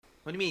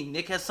What do you mean?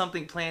 Nick has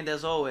something planned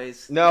as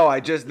always. No,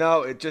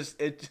 dude,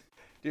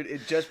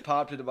 it just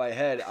popped into my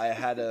head. I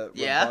had a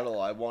Yeah? rebuttal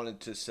I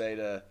wanted to say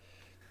to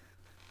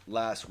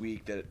last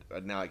week that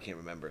now I can't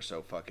remember.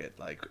 So fuck it.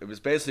 Like it was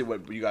basically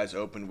what you guys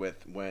opened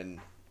with when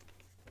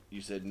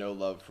you said no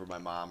love for my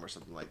mom or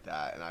something like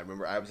that. And I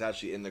remember I was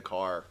actually in the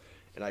car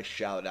and I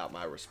shouted out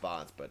my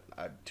response, but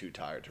I'm too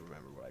tired to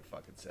remember what I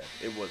fucking said.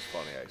 It was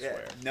funny, I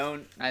swear.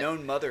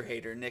 Known mother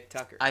hater, Nick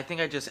Tucker. I think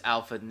I just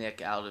alpha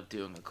Nick out of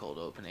doing a cold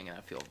opening, and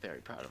I feel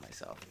very proud of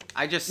myself.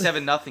 I just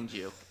 7-0'd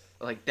you.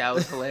 Like, that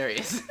was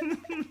hilarious. Do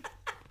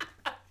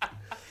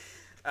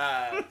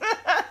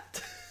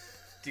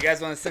you guys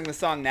want to sing the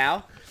song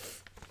now?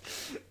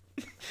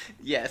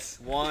 Yes.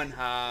 1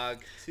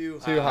 hog, 2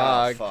 hog. 2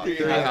 hog, fuck. 3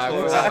 hog,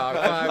 4 hog,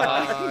 5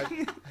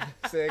 hog,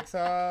 6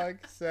 hog,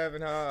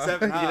 7 hog.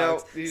 7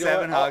 hogs. you know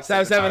 7 what? hogs.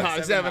 7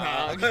 hog, 7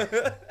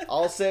 hog.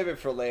 I'll save it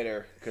for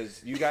later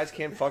because you guys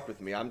can't fuck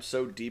with me. I'm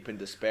so deep in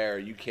despair.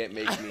 You can't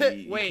make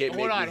me. Wait,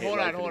 hold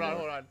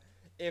on.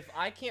 If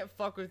I can't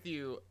fuck with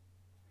you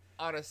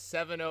on a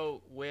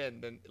 7-0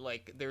 win, then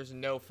like there's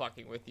no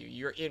fucking with you.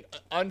 You're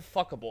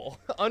unfuckable,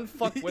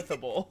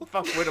 unfuckwithable.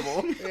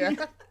 Fuckwittable.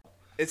 Yeah.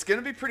 It's going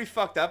to be pretty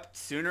fucked up.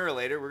 Sooner or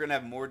later, we're going to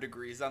have more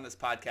degrees on this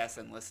podcast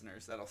than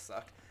listeners. That'll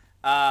suck.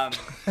 All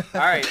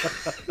right.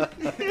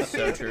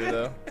 So true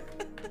though.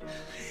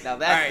 Now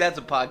right. that's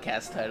a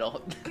podcast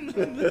title.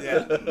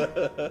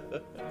 Yeah.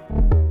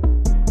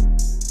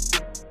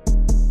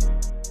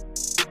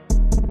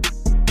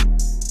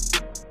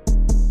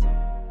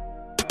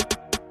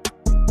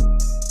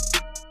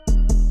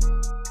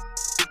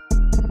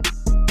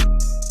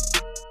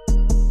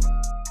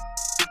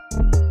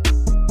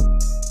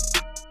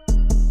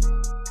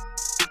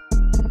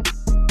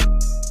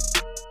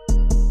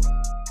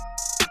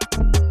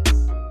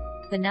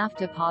 The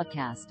NAFTA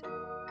podcast.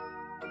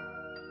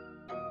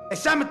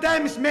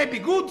 Sometimes maybe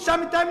good,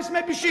 sometimes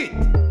maybe shit.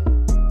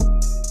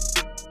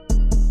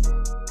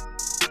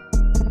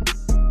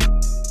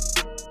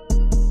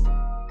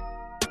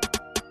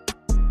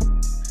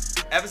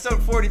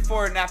 Episode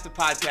 44 NAFTA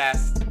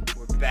podcast.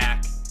 We're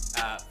back,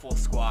 full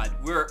squad.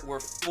 We're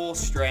full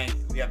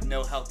strength. We have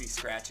no healthy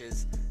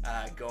scratches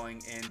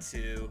going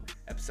into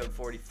episode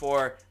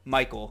 44.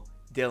 Michael,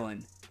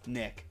 Dylan,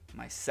 Nick,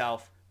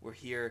 myself. We're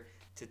here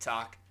to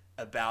talk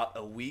about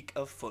a weekend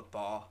of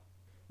football.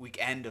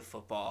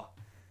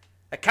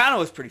 That kind of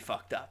was pretty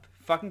fucked up.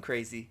 Fucking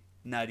crazy,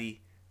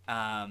 nutty.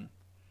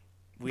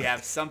 We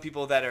have some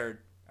people that are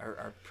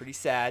pretty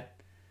sad.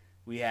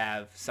 We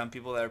have some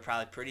people that are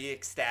probably pretty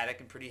ecstatic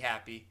and pretty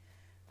happy.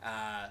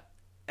 And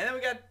then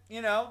we got,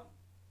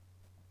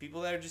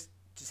 people that are just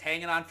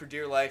hanging on for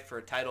dear life for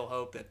a title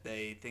hope that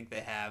they think they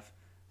have.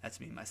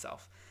 That's me,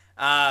 myself.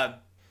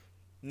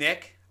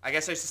 Nick, I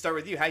guess I should start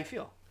with you. How you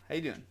feel? How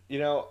you doing?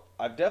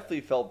 I've definitely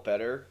felt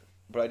better,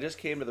 but I just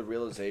came to the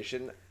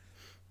realization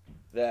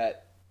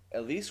that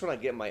at least when I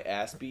get my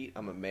ass beat,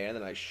 I'm a man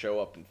and I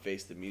show up and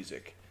face the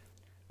music.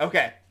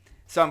 Okay.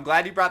 So I'm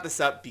glad you brought this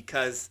up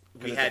because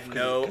we had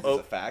It's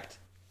a fact.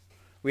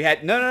 We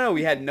had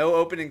no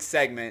opening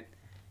segment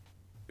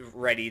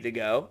ready to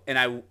go,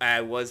 and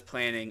I was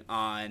planning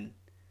on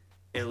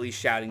at least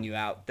shouting you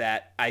out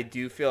that I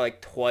do feel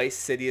like twice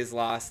City has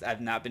lost. I've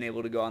not been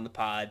able to go on the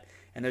pod,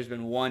 and there's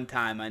been one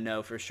time I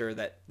know for sure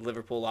that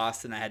Liverpool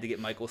lost, and I had to get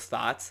Michael's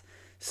thoughts.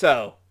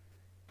 So,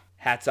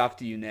 hats off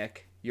to you,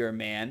 Nick. You're a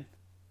man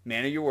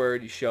of your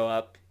word. You show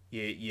up,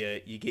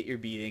 you get your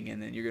beating,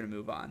 and then you're gonna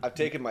move on. I've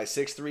taken my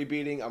 6-3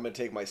 beating. I'm gonna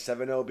take my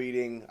 7-0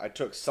 beating. I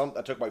took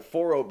my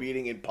 4-0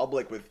 beating in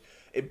public with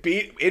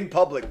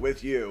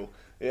you.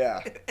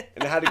 Yeah,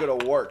 and I had to go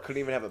to work.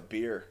 Couldn't even have a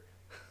beer.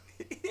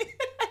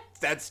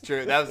 That's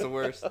true. That was the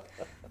worst.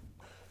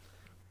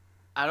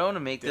 I don't want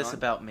to make this Dylan?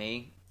 about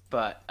me,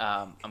 but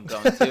I'm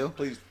going to.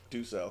 Please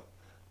do so.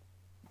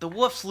 The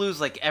Wolves lose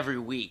like every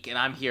week, and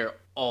I'm here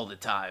all the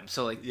time.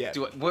 So like, Yeah.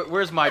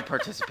 where's my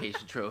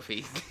participation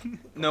trophy?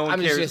 No one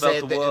I'm cares just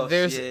about gonna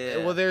the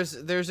say Wolves.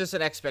 there's just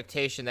an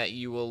expectation that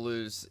you will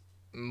lose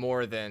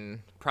more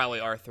than probably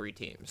our 3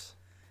 teams.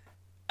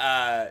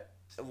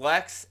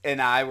 Lex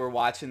and I were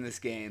watching this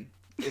game.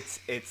 It's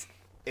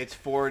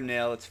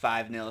 4-0, it's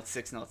 5-0, it's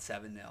 6-0, it's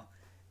 7-0.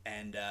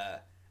 And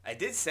I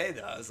did say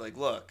though, I was like,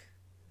 look,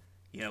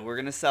 we're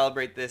gonna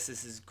celebrate this.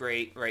 This is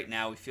great right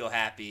now. We feel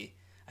happy.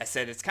 I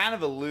said it's kind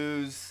of a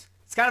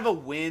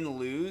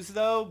win-lose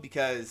though,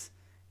 because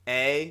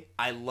I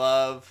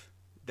love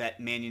that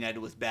Man United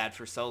was bad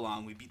for so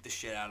long. We beat the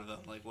shit out of them,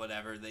 like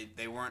whatever.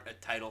 They weren't a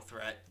title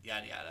threat,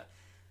 yada yada.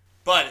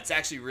 But it's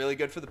actually really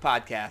good for the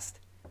podcast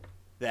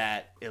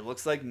that it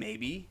looks like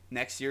maybe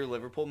next year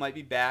Liverpool might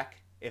be back.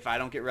 If I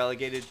don't get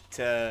relegated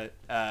to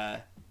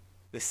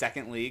the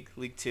second league,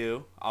 League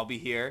 2, I'll be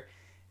here.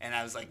 And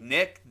I was like,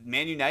 Nick,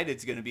 Man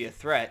United's going to be a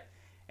threat.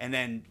 And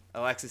then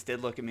Alexis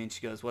did look at me and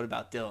she goes, what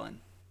about Dylan?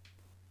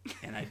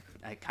 And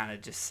I kind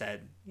of just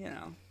said,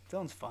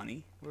 Dylan's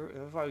funny.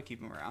 That's why we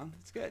keep him around.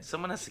 It's good.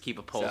 Someone has to keep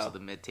a pulse of the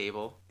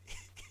mid-table.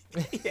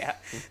 Yeah.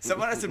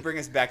 Someone has to bring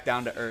us back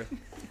down to earth.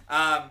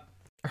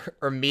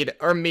 Or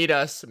meet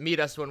us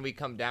when we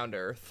come down to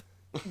earth.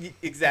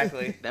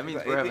 Exactly. That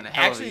means we're having a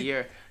hell of a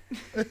year.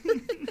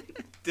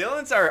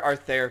 Dylan's our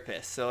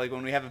therapist, so like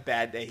when we have a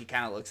bad day, he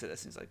kind of looks at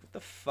us and he's like, "What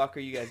the fuck are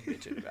you guys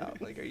bitching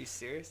about? Like, are you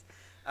serious?"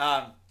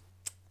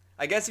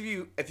 I guess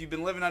if you've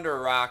been living under a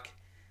rock,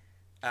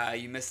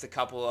 you missed a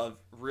couple of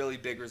really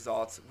big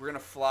results. We're gonna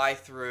fly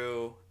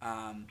through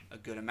a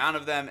good amount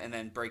of them and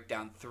then break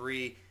down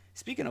 3.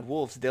 Speaking of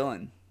Wolves,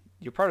 Dylan,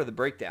 you're part of the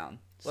breakdown.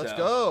 Let's so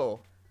go.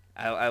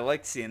 I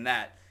liked seeing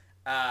that.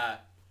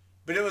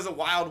 But it was a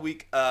wild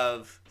week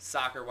of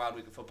soccer, wild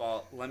week of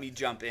football. Let me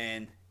jump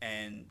in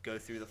and go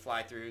through the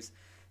fly-throughs.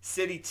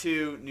 City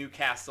 2,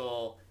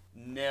 Newcastle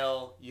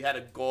 0. You had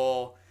a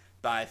goal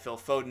by Phil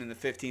Foden in the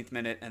 15th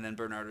minute and then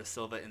Bernardo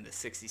Silva in the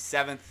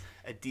 67th.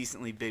 A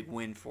decently big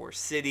win for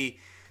City.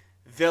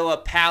 Villa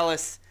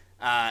Palace.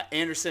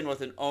 Anderson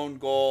with an own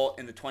goal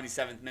in the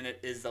 27th minute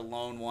is the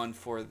lone one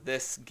for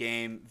this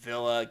game.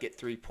 Villa get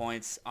 3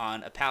 points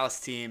on a Palace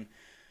team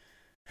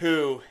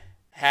who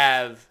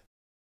have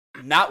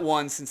not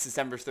won since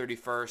December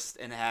 31st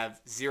and have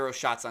 0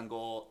 shots on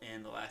goal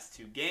in the last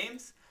 2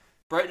 games.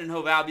 Brighton and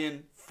Hove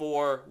Albion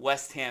 4,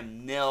 West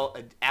Ham 0,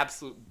 an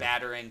absolute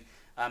battering.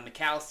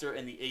 McAllister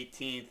in the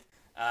 18th,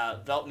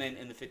 Veltman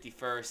in the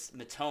 51st,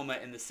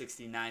 Matoma in the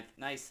 69th,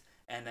 nice,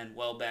 and then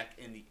Welbeck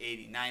in the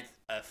 89th,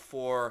 a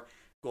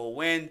 4-goal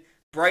win.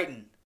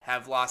 Brighton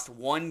have lost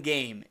 1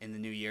 game in the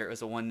new year. It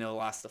was a 1-0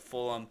 loss to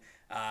Fulham,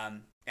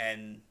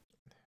 and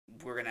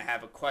we're going to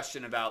have a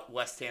question about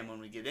West Ham when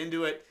we get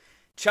into it.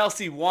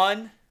 Chelsea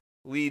 1,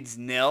 Leeds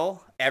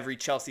 0. Every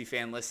Chelsea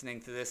fan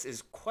listening to this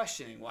is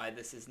questioning why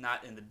this is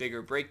not in the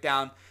bigger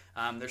breakdown.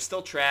 They're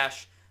still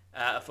trash.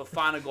 A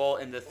Fofana goal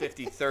in the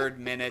 53rd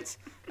minute.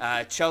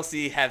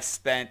 Chelsea have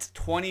spent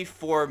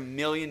 $24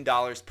 million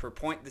per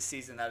point this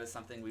season. That is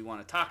something we want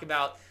to talk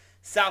about.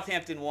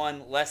 Southampton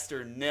 1,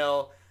 Leicester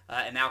 0.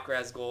 An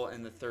Alcaraz goal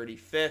in the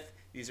 35th.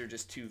 These are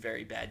just 2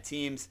 very bad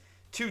teams.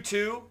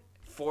 2-2,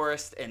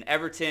 Forest and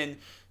Everton.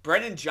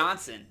 Brennan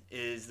Johnson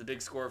is the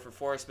big scorer for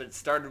Forest, but it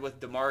started with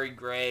Damari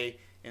Gray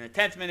in the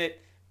 10th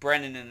minute,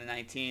 Brennan in the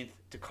 19th,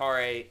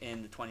 Dakare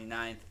in the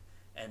 29th,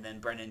 and then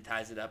Brennan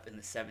ties it up in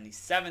the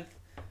 77th.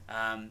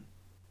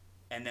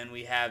 And then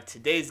we have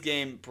today's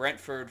game,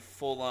 Brentford,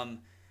 Fulham,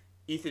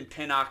 Ethan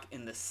Pinnock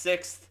in the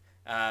 6th.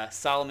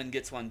 Solomon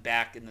gets one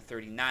back in the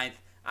 39th.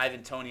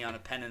 Ivan Toney on a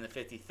pen in the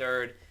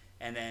 53rd.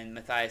 And then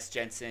Matthias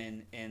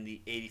Jensen in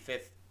the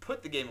 85th.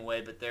 Put the game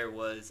away, but there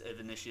was a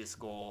Vinicius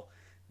goal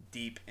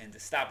deep into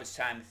stoppage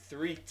time.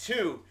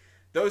 3-2.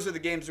 Those are the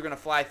games we're going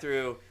to fly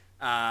through.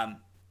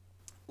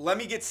 Let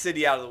me get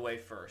City out of the way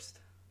first.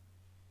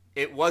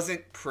 It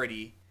wasn't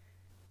pretty.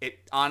 It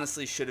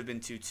honestly should have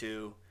been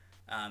 2-2.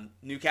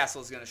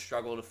 Newcastle is going to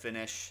struggle to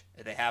finish.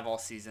 They have all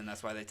season.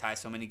 That's why they tie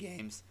so many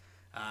games.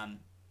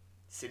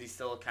 City's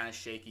still kind of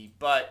shaky,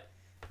 but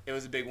it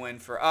was a big win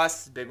for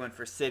us, big win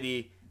for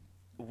City.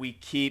 We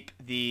keep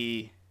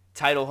the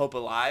title hope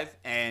alive,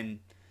 and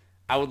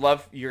I would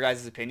love your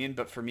guys' opinion,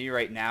 but for me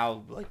right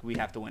now, like, we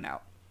have to win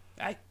out.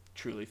 I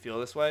truly feel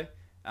this way,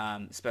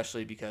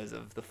 especially because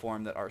of the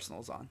form that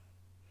Arsenal's on.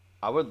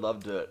 I would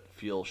love to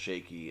feel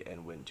shaky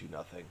and win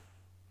 2-0.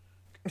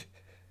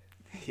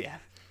 Yeah.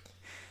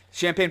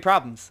 Champagne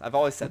problems. I've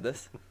always said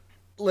this.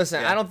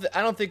 Listen, Yeah.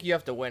 I don't think you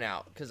have to win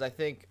out, because I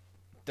think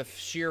the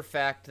sheer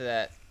fact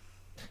that,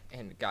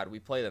 and God, we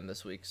play them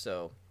this week,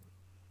 so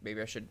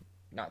maybe I should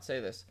not say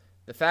this.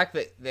 The fact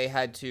that they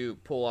had to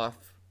pull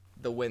off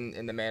the win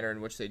in the manner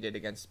in which they did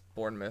against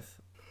Bournemouth,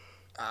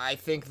 I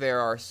think there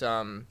are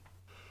some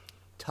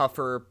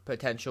tougher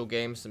potential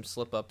games, some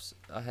slip-ups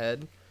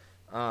ahead,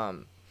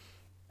 and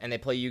they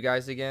play you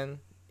guys again.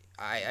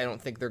 I don't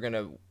think they're going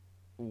to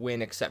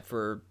win except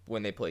for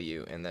when they play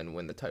you and then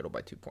win the title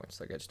by 2 points.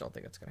 Like, I just don't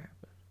think that's going to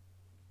happen.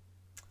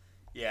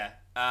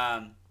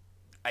 Yeah.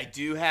 I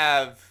do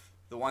have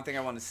the one thing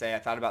I want to say. I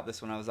thought about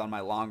this when I was on my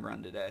long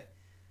run today.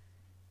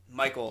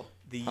 Michael,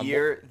 the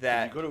year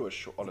that Did you go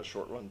to on a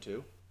short run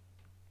too?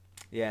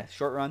 Yeah,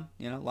 short run.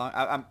 You know, long.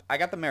 I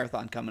got the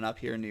marathon coming up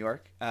here in New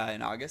York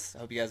in August. I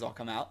hope you guys all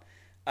come out.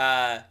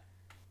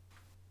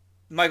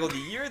 Michael, the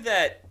year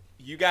that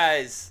you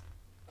guys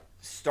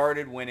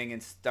started winning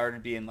and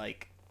started being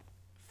like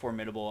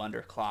formidable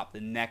under Klopp, the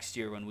next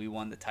year when we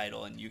won the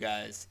title and you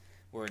guys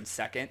were in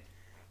second,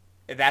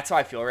 that's how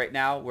I feel right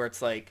now. Where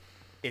it's like,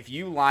 if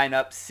you line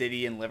up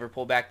City and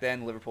Liverpool back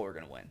then, Liverpool were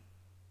going to win.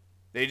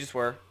 They just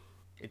were.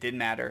 It didn't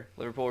matter.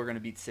 Liverpool were going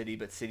to beat City,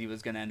 but City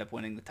was going to end up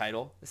winning the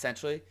title,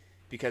 essentially,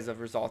 because of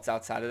results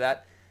outside of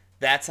that.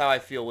 That's how I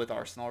feel with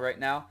Arsenal right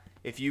now.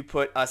 If you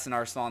put us and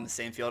Arsenal on the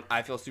same field,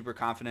 I feel super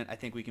confident. I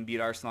think we can beat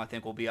Arsenal. I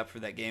think we'll be up for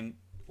that game,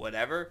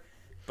 whatever.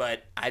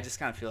 But I just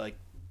kind of feel like,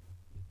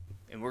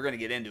 and we're going to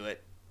get into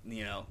it,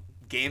 you know,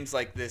 games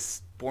like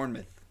this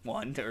Bournemouth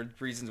one are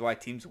reasons why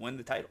teams win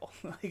the title.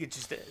 Like, it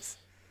just is.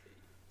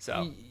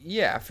 So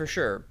Yeah, for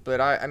sure.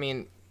 But I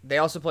mean, they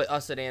also play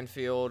us at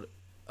Anfield.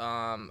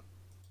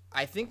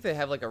 I think they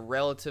have like a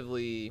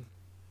relatively,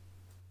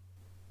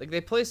 like,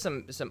 they play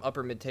some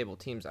upper mid-table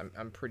teams.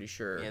 I'm pretty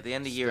sure. Yeah, the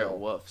end of the year are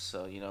woofs,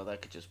 so you know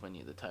that could just win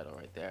you the title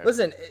right there.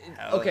 Listen,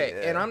 Hell okay,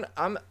 yeah.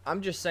 and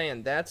I'm just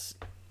saying that's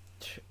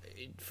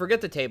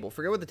forget the table.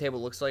 Forget what the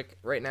table looks like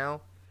right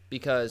now,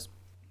 because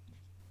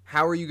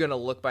how are you going to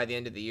look by the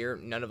end of the year?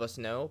 None of us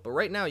know. But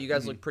right now, you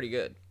guys look pretty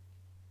good.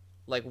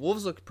 Like,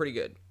 Wolves look pretty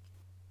good.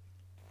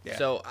 Yeah.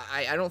 So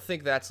I don't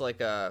think that's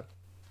like a...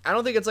 I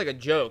don't think it's like a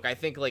joke. I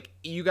think, like,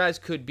 you guys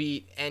could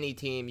beat any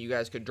team. You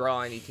guys could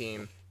draw any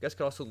team. You guys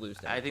could also lose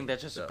to any I think team,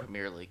 that's just so. a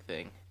Premier League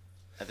thing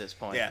at this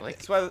point. Yeah, Like,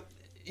 that's why.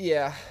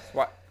 Yeah.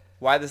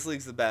 Why this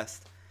league's the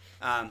best.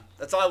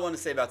 That's all I want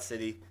to say about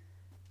City.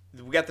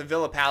 We got the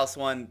Villa Palace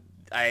one.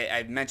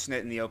 I mentioned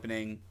it in the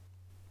opening.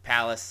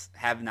 Palace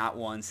have not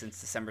won since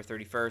December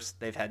 31st.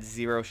 They've had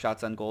 0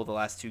 shots on goal the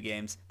last 2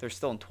 games. They're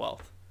still in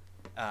 12th,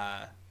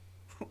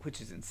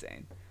 which is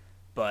insane.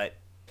 But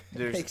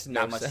there's Makes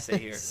not no much to say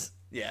here. sense.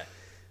 Yeah,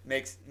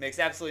 makes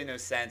absolutely no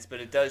sense. But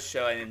it does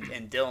show,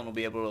 and Dylan will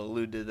be able to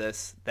allude to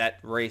this, that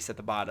race at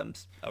the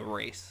bottom's a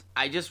race.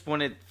 I just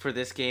wanted, for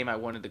this game, I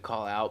wanted to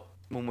call out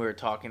when we were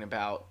talking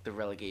about the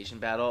relegation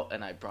battle,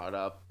 and I brought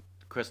up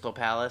Crystal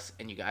Palace,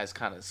 and you guys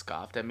kind of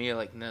scoffed at me,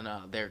 like,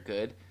 no, they're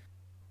good.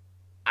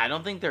 I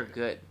don't think they're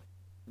good,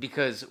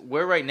 because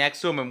we're right next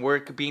to them, and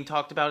we're being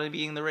talked about it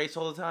being in the race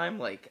all the time.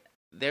 Like,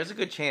 there's a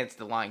good chance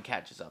the line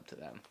catches up to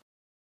them,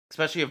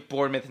 especially if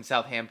Bournemouth and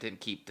Southampton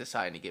keep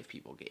deciding to give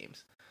people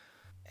games.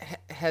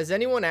 Has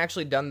anyone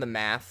actually done the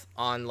math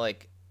on,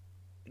 like,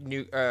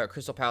 new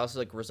Crystal Palace's,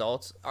 like,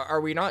 results?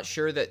 Are we not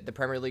sure that the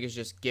Premier League is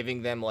just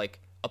giving them, like,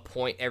 a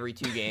point every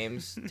 2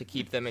 games to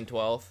keep them in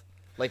 12th?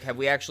 Like, have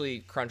we actually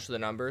crunched the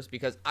numbers?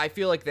 Because I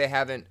feel like they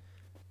haven't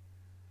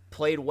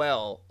played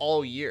well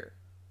all year.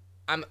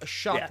 I'm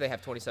shocked they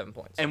have 27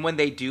 points. And when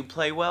they do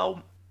play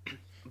well,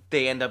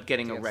 they end up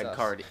getting a Against red us.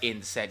 card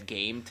in said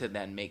game to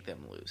then make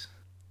them lose.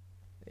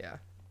 Yeah.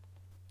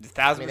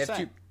 1,000%. They have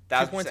 2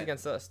 1,000%. points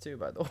against us, too,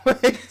 by the way.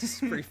 It's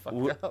pretty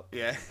fucked up.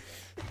 Yeah.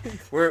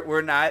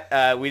 We're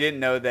not we didn't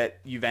know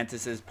that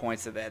Juventus's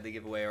points that they had to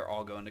give away are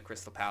all going to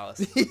Crystal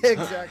Palace. Yeah,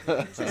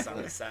 exactly. Just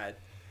on the side.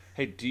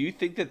 Hey, do you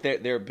think that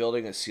they're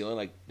building a ceiling?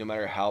 Like, no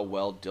matter how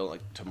well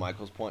like to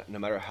Michael's point, no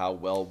matter how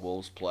well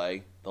Wolves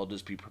play, they'll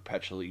just be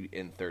perpetually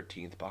in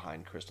 13th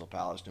behind Crystal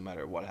Palace, no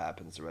matter what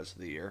happens the rest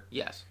of the year.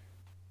 Yes.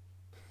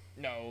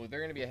 No, they're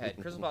going to be ahead.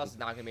 Crystal Palace is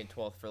not going to be in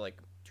 12th for, like,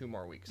 2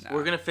 more weeks.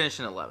 We're going to finish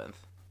in 11th.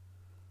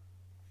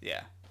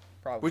 Yeah.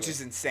 Probably. Which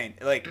is insane.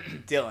 Like,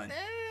 Dylan,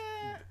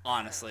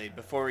 honestly,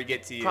 before we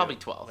get to you Probably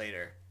 12.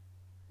 later.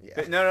 Yeah.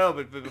 But no,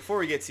 but before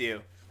we get to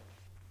you,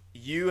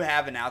 you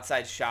have an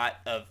outside shot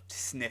of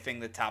sniffing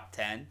the top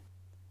 10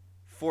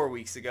 4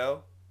 weeks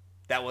ago.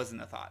 That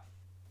wasn't a thought.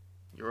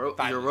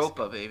 5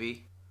 Europa,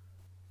 baby.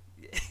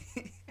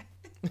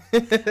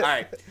 All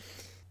right.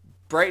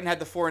 Brighton had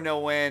the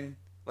 4-0 win.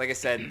 Like I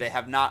said,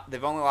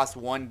 they've only lost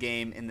 1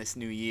 game in this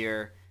new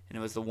year, and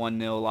it was the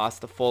 1-0 loss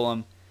to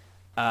Fulham.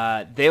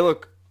 They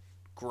look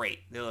great.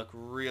 They look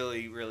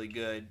really, really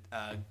good.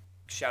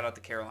 Shout out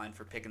to Caroline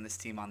for picking this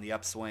team on the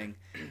upswing.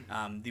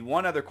 The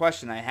one other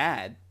question I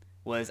had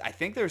was, I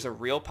think there's a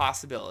real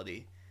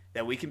possibility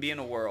that we can be in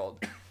a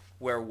world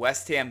where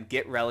West Ham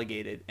get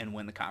relegated and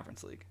win the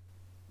Conference League.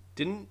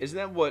 Isn't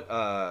that what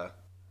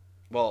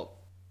well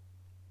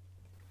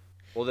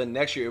then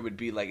next year it would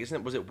be like,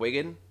 was it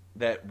Wigan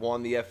that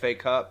won the FA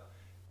Cup?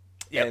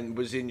 Yep. And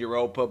was in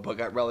Europa but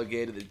got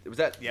relegated? Was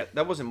that Yep.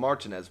 That wasn't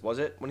Martinez, was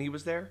it, when he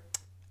was there?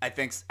 I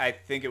think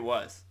it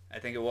was.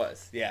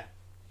 Yeah.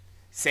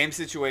 Same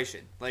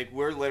situation. Like,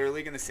 we're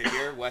literally going to sit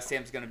here. West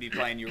Ham's going to be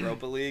playing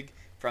Europa League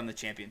from the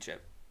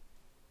Championship,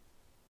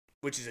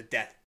 which is a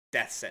death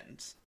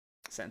sentence,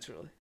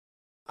 essentially.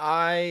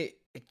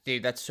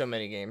 Dude, that's so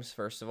many games,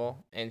 first of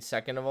all. And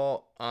second of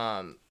all,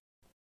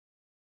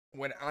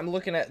 when I'm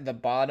looking at the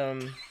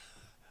bottom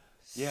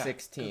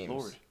 6 teams,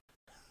 Lord.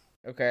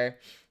 okay,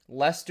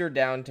 Leicester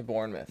down to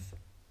Bournemouth.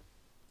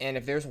 And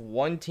if there's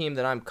one team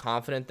that I'm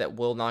confident that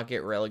will not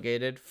get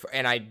relegated,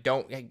 and I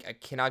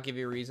cannot give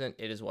you a reason,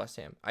 it is West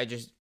Ham. I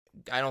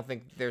don't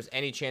think there's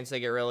any chance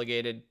they get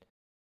relegated.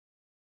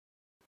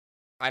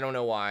 I don't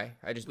know why.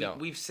 I just don't.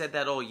 We've said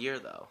that all year,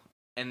 though.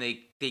 And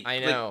they I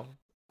know.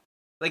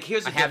 Like,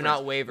 here's the I have difference.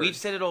 not wavered. We've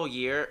said it all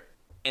year,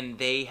 and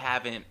they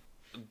haven't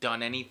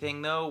done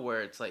anything, though,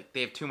 where it's like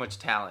they have too much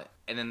talent,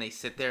 and then they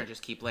sit there and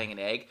just keep laying an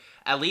egg.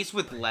 At least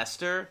with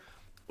Leicester,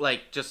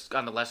 like, just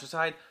on the Leicester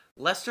side,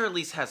 Leicester at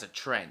least has a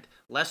trend.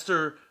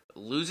 Leicester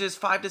loses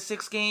 5 to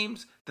 6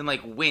 games, then,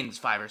 like, wins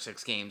 5 or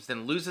 6 games,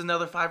 then loses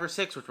another 5 or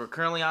 6, which we're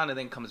currently on, and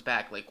then comes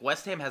back. Like,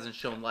 West Ham hasn't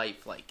shown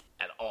life, like,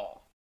 at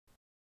all.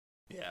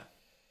 Yeah.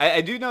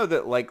 I do know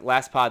that, like,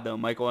 last pod, though,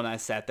 Michael and I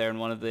sat there,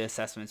 and one of the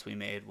assessments we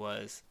made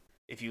was,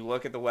 if you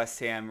look at the West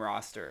Ham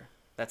roster,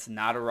 that's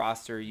not a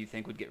roster you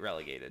think would get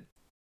relegated.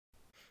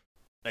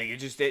 Like, it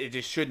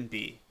just shouldn't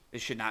be. It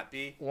should not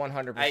be.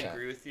 100%. I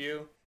agree with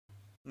you.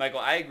 Michael,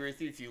 I agree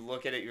with you. If you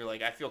look at it, you're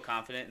like, I feel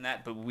confident in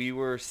that. But we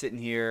were sitting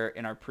here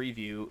in our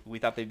preview. We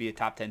thought they'd be a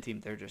top 10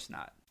 team. They're just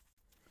not.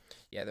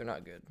 Yeah, they're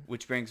not good.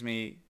 Which brings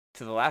me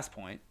to the last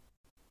point.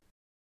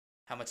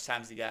 How much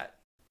time's he got?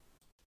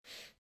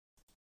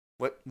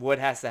 What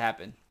has to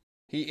happen?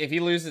 If he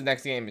loses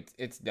next game,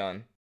 it's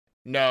done.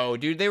 No,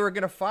 dude, they were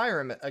gonna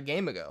fire him a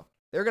game ago.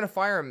 They're gonna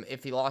fire him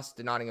if he lost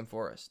to Nottingham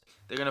Forest.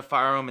 They're gonna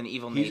fire him, and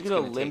Evil Nate's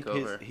gonna take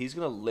over. He's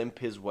gonna limp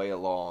his way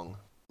along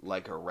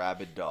like a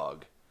rabid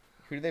dog.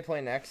 Who do they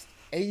play next?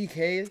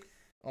 AEK.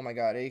 Oh my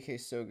God, AEK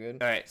is so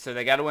good. All right, so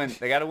they got to win.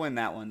 They got to win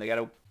that one. They got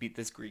to beat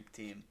this Greek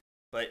team.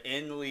 But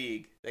in the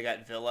league, they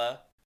got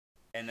Villa,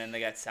 and then they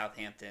got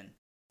Southampton,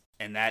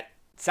 and that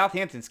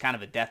Southampton's kind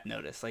of a death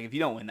notice. Like if you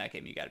don't win that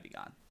game, you got to be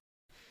gone.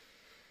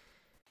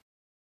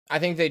 I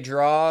think they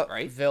draw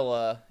Right?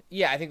 Villa.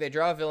 Yeah, I think they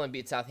draw Villa and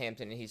beat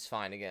Southampton, and he's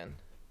fine again.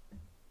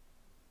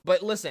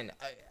 But listen,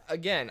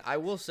 I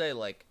will say,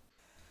 like,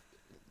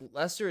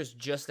 Leicester is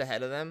just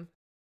ahead of them.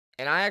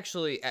 And I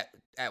actually,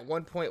 at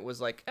one point,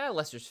 was like,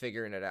 Leicester's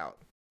figuring it out.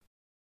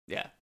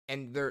 Yeah.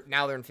 And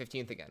now they're in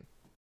 15th again.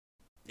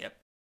 Yep.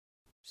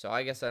 So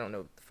I guess I don't know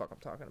what the fuck I'm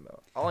talking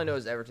about. All I know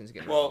is Everton's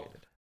getting Well,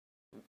 relegated.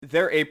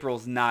 Their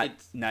April's not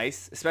It's-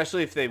 nice,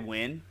 especially if they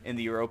win in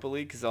the Europa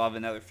League because they'll have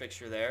another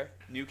fixture there.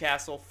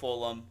 Newcastle,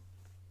 Fulham,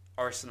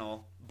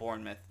 Arsenal,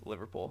 Bournemouth,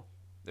 Liverpool.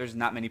 There's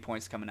not many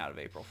points coming out of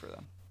April for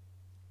them.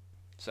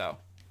 So,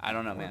 I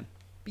don't know, man.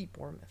 Beat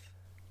Bournemouth.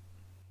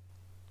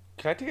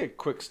 Can I take a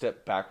quick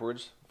step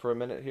backwards for a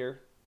minute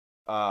here?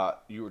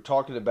 You were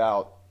talking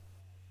about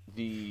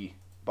the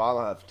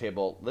bottom half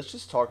table. Let's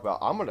just talk about.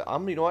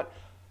 You know what?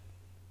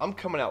 I'm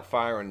coming out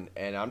firing,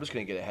 and I'm just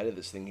gonna get ahead of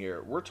this thing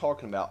here. We're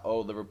talking about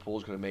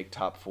Liverpool's gonna make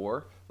top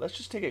 4. Let's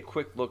just take a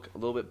quick look a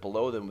little bit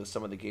below them with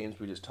some of the games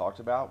we just talked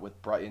about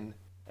with Brighton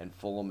and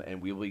Fulham,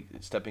 and we'll be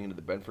stepping into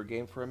the Brentford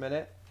game for a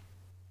minute.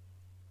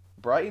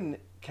 Brighton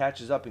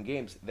catches up in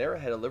games. They're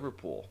ahead of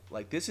Liverpool.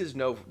 Like this is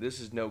no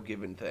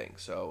given thing.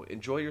 So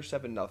enjoy your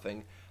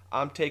 7-0.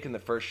 I'm taking the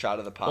first shot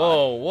of the pod.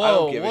 Whoa, I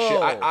don't give a shit.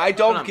 whoa. I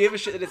don't give a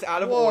shit that it's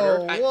out of order.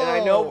 Whoa, And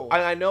whoa.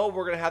 I know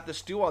we're gonna have to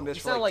stew on this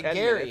You for sound like like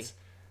 10 Gary. minutes.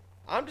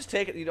 I'm just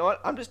taking. You know what?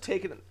 I'm just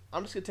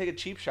gonna take a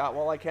cheap shot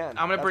while I can.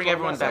 I'm gonna bring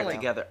everyone back together.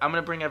 together. I'm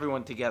gonna bring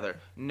everyone together.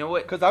 Know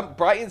what? Because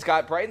Brighton's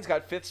got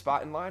 5th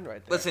spot in line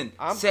right there. Listen,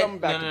 I'm said- coming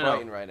back no, to no, no.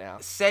 Brighton right now.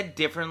 Said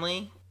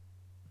differently,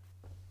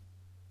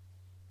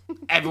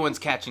 everyone's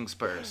catching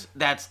Spurs.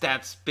 That's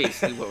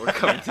basically what we're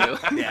coming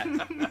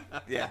to.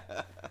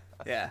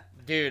 Yeah.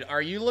 Dude,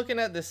 are you looking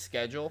at this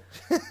schedule?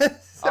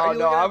 Oh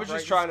no, I was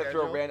just trying to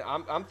throw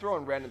random. I'm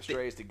throwing random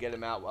strays to get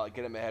him out,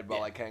 get him ahead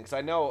while I can, because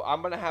I know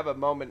I'm gonna have a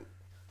moment.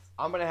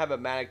 I'm gonna have a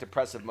manic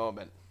depressive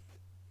moment.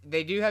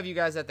 They do have you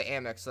guys at the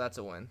Amex, so that's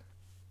a win.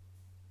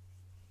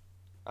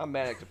 I'm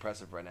manic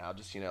depressive right now.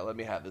 Just let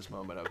me have this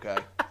moment, okay?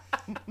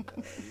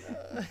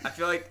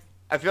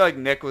 I feel like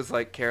Nick was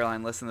like,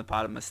 Caroline, listen to the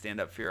pod. I'm gonna stand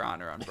up for your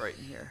honor on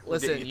Brighton here. We're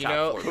Listen, getting you top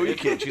know- 4, Who are you baby.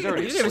 kidding? She's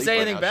already You didn't even asleep say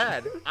right anything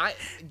now. bad.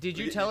 Did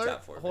you didn't tell do her?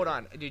 top 4, Hold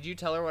on. Did you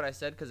tell her what I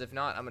said? Because if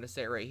not, I'm going to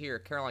say it right here.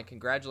 Caroline,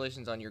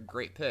 congratulations on your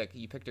great pick.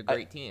 You picked a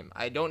great team.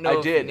 I don't know I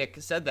if did.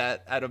 Nick said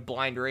that out of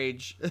blind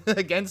rage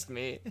against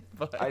me.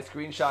 But I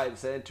screenshot and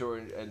sent it to her,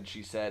 and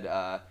she said,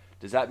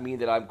 "Does that mean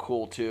that I'm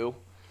cool too?"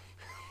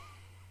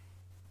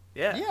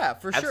 Yeah,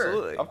 for sure.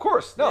 Absolutely. Of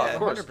course, no, Yeah, of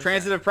course. 100%.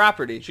 Transitive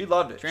property. She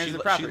loved it. Transitive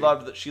She property.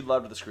 loved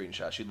the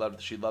screenshot. She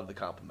loved the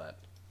compliment.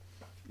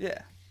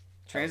 Yeah.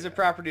 Transitive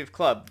property of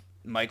club.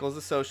 Michael's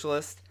a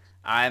socialist.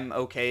 I'm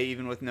okay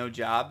even with no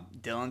job.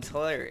 Dylan's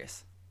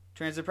hilarious.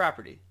 Transitive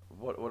property.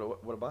 What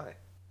am I?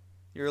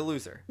 You're a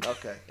loser.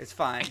 Okay. It's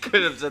fine.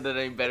 Could have said that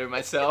any better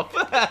myself.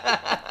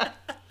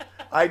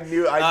 I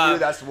knew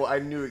I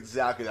knew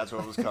exactly that's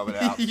what was coming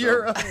out. so.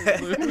 You're a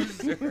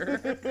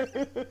loser.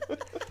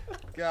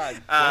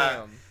 God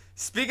damn.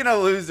 Speaking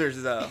of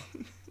losers, though,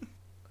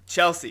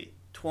 Chelsea,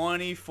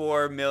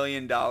 $24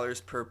 million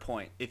per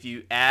point. If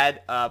you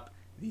add up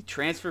the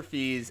transfer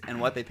fees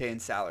and what they pay in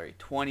salary,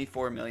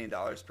 $24 million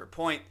per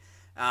point.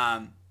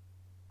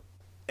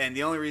 And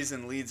the only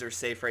reason Leeds are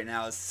safe right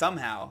now is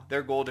somehow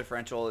their goal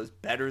differential is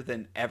better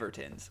than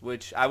Everton's,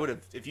 which I would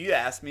have, if you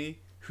asked me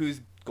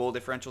whose goal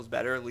differential is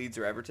better, Leeds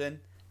or Everton,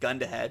 gun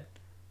to head,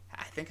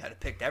 I think I'd have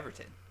picked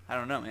Everton. I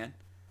don't know, man.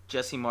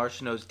 Jesse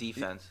Marsh knows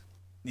defense.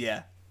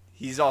 Yeah.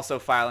 He's also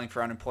filing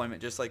for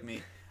unemployment just like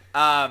me.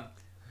 But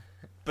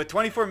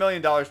 $24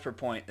 million per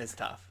point is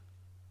tough.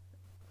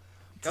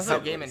 They also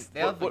have game in, they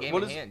have the what- game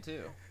what in is- hand,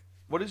 too.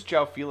 What does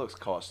João Felix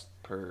cost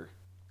per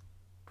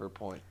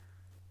point?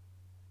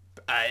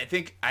 I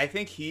think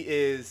he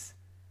is.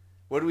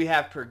 What do we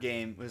have per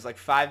game? It was like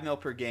 $5 million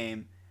per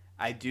game.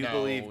 I do No,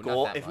 believe not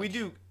goal. that If we much.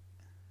 do, It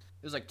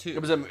was like 2.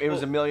 It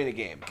was a million a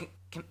game.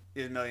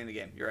 it's $1 million a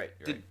game. You're right.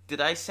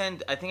 Did I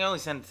send? I think I only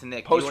sent it to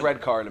Nick. Post You red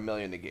want- card, $1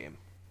 million a game.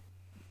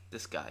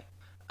 This guy.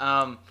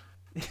 I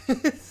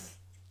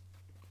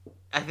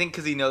think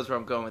because he knows where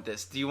I'm going with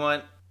this. Do you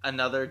want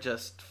another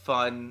just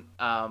fun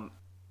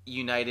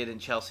United and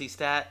Chelsea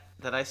stat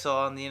that I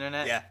saw on the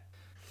internet?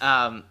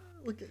 Yeah.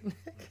 Look at Nick.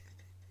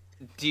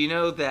 Do you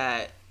know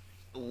that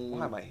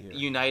Why am I here?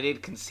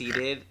 United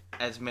conceded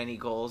as many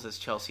goals as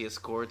Chelsea has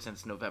scored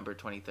since November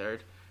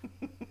 23rd?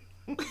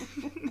 In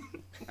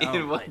Oh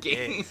my what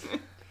game? days.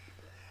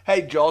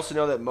 Hey, do you also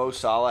know that Mo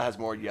Salah has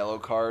more yellow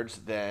cards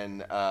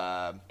than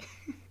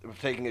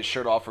taking his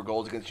shirt off for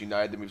goals against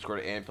United than we've scored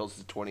at Anfield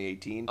since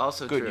 2018?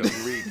 Also Good, true. you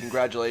can read.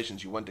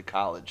 Congratulations, you went to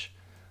college.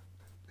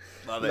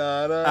 Love it.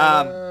 Da,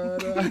 da,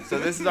 da. So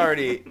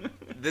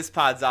this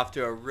pod's off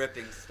to a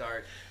ripping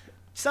start.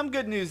 Some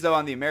good news though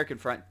on the American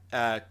front.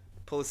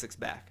 Pulisic's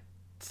back.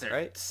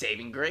 Right?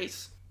 Saving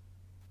grace.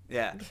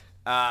 Yeah.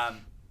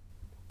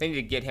 They need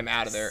to get him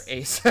out of there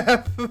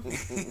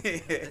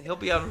ASAP. He'll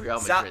be on Real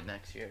Madrid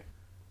next year.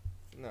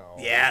 No.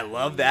 Yeah, I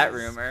love that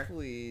rumor.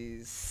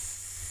 Please.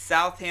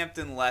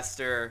 Southampton,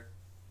 Leicester.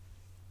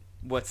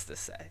 What's to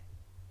say?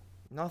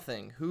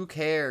 Nothing. Who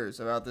cares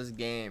about this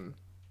game?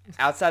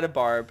 Outside of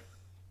Barb.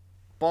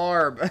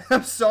 Barb,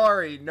 I'm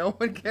sorry. No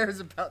one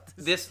cares about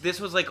this. This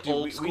was like Dude,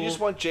 old school. we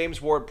just want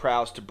James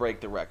Ward-Prowse to break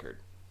the record.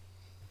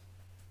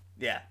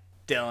 Yeah.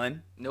 Dylan.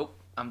 Nope,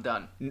 I'm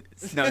done.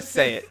 No,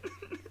 say it.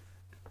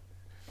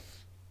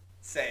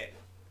 Say it.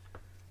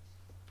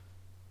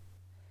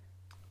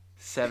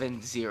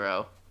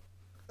 7-0.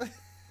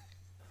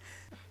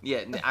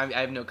 Yeah, I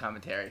have no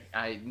commentary.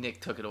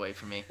 Nick took it away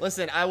from me.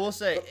 Listen, I will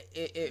say,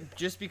 it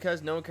just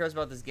because no one cares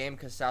about this game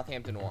because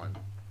Southampton won.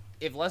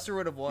 If Leicester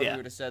would have won, Yeah. we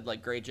would have said,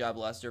 like, great job,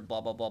 Leicester, blah,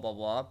 blah, blah, blah,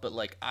 blah. But,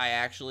 like,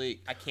 I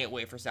can't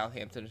wait for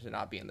Southampton to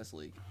not be in this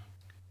league.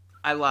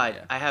 I lied.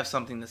 Yeah. I have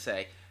something to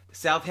say.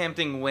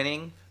 Southampton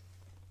winning,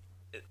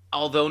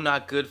 although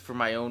not good for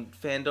my own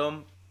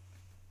fandom,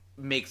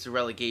 makes the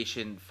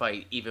relegation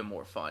fight even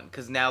more fun.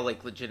 Because now,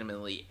 like,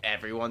 legitimately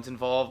everyone's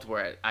involved,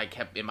 where I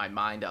kept, in my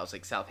mind, I was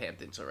like,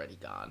 Southampton's already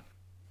gone.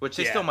 Which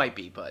they still might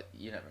be, but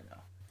you never know.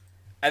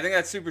 I think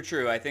that's super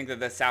true. I think that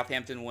the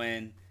Southampton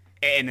win,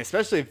 and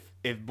especially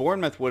if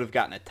Bournemouth would have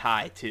gotten a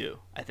tie too,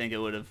 I think it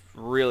would have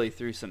really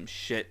threw some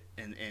shit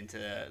into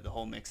the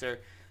whole mixer.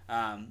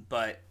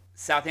 But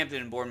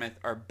Southampton and Bournemouth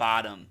are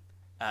bottom,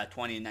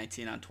 20 and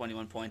 19 on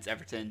 21 points.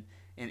 Everton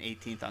in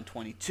 18th on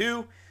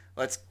 22.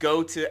 Let's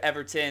go to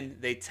Everton.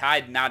 They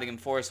tied Nottingham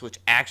Forest, which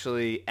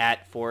actually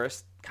at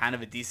Forest, kind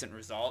of a decent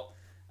result.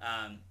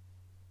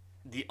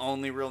 The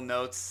only real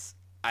notes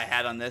I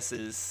had on this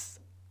is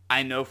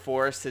I know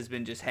Forest has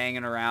been just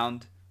hanging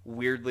around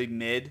weirdly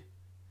mid.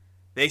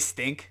 They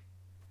stink.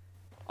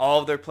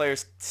 All of their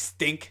players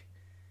stink.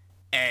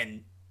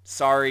 And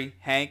sorry,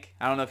 Hank,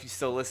 I don't know if you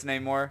still listen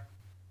anymore.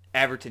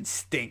 Everton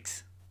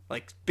stinks.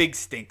 Like, big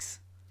stinks.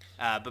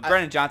 But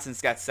Brennan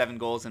Johnson's got 7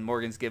 goals and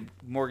Morgan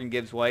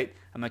Gibbs-White.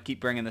 I'm going to keep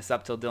bringing this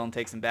up till Dylan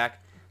takes him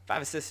back.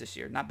 5 assists this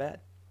year. Not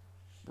bad.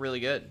 Really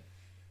good.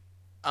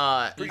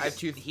 I have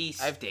two. He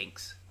I have-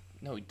 stinks.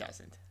 No, he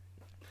doesn't.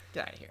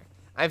 Get out of here.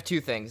 I have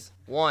 2 things.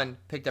 One,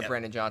 picked up Yep.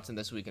 Brandon Johnson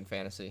this week in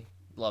fantasy.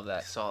 Love I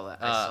that. saw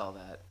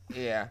that.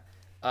 Yeah.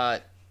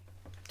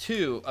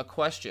 2, a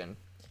question.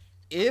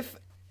 If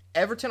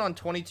Everton on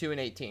 22 and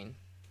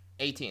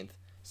 18th,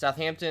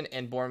 Southampton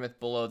and Bournemouth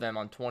below them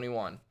on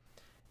 21,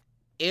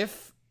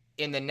 if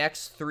in the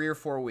next 3 or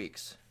 4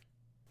 weeks,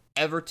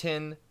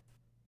 Everton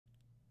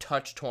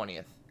touch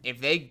 20th,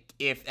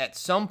 if at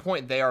some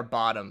point they are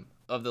bottom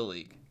of the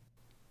league,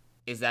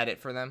 is that it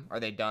for them? Are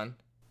they done?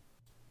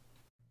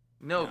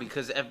 No,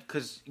 because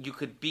you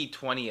could be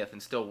 20th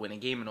and still win a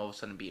game and all of a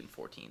sudden be in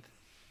 14th.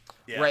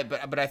 Yeah. Right,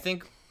 but I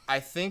think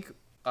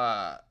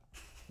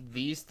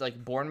these,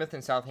 like, Bournemouth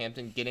and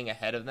Southampton getting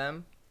ahead of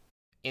them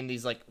in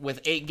these, like, with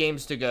 8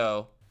 games to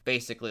go,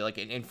 basically, like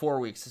in 4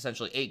 weeks,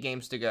 essentially 8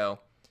 games to go,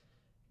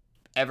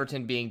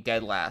 Everton being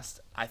dead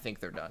last, I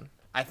think they're done.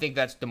 I think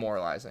that's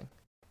demoralizing.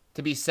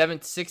 To be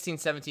 16,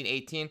 17,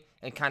 18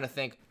 and kind of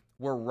think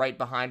we're right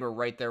behind, we're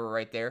right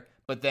there,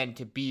 but then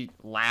to be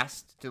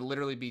last, to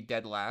literally be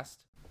dead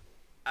last,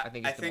 I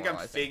think it's demoralizing.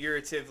 I think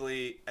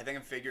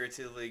I'm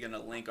figuratively going to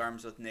link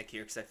arms with Nick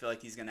here because I feel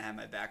like he's going to have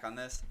my back on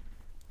this.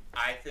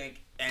 I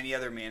think any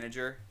other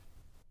manager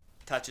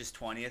touches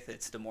 20th,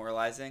 it's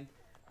demoralizing.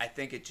 I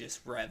think it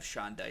just revs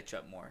Sean Dyche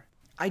up more.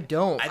 I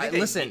don't. I think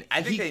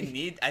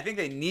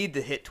they need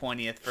to hit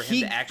 20th for him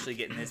he- to actually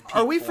get in his peak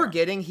Are we form.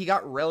 forgetting he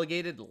got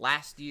relegated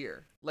last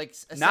year? Like,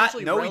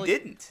 essentially he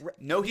didn't.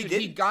 No, he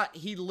Dude, didn't.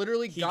 He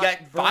literally He got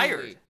got fired.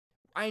 Burnley.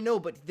 I know,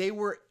 but they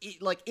were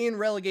like in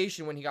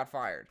relegation when he got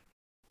fired.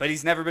 But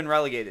he's never been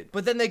relegated.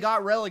 But then they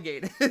got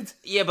relegated.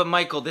 Yeah, but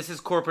Michael, this is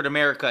corporate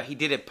America. He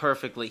did it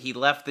perfectly. He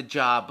left the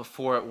job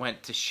before it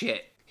went to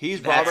shit.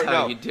 He's That's Robert.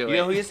 how No, you do you it.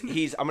 know who he is?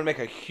 He's. I'm gonna make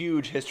a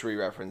huge history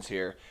reference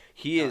here.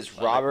 He is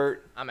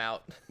Robert I'm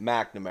out.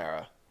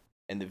 McNamara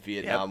in the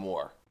Vietnam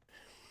War.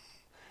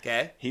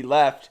 Okay. He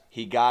left.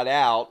 He got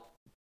out.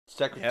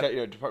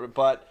 Yep. Department,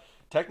 but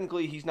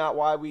technically he's not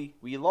why we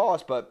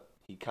lost. But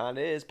he kind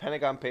of is.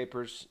 Pentagon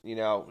Papers.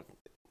 Can't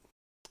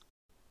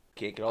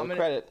get all the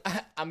credit.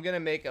 I'm gonna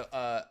make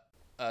a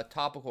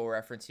topical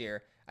reference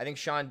here. I think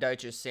Sean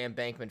Dyche is Sam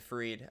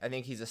Bankman-Fried. I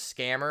think he's a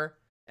scammer,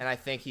 and I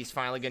think he's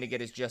finally gonna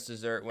get his just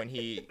dessert when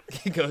he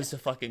goes to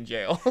fucking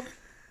jail.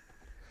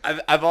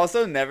 I've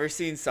also never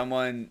seen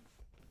someone.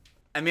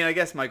 I mean, I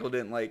guess Michael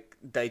didn't like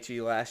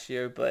Daichi last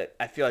year, but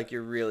I feel like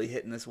you're really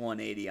hitting this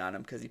 180 on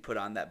him because he put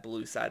on that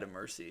blue side of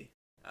mercy.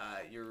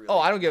 You're really. Oh,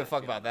 I don't give a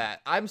fuck about that.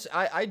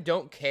 I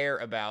don't care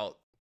about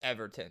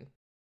Everton.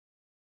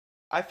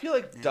 I feel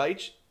like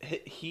Deitch,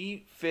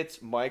 he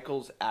fits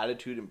Michael's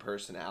attitude and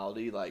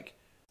personality like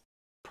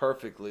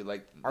perfectly.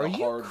 Like Are the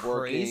you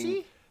hardworking,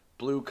 crazy?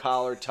 blue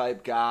collar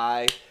type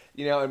guy.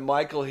 and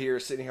Michael here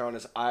sitting here on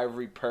his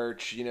ivory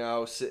perch,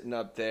 sitting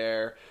up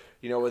there,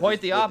 with Quite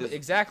his, the opposite.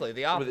 Exactly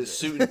the opposite. with his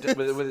suit and,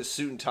 with his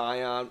suit and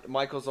tie on.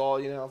 Michael's all,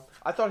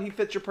 I thought he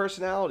fits your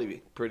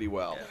personality pretty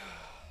well.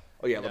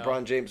 Oh yeah, No.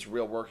 LeBron James,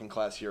 real working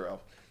class hero.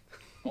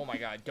 Oh my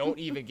God! Don't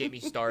even get me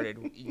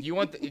started. You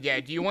want?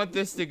 Do you want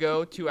this to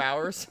go 2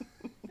 hours?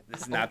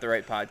 This is not the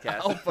right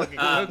podcast. I'll fucking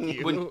cook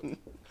you.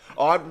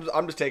 Oh,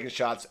 I'm just taking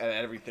shots at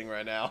everything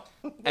right now.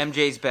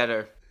 MJ's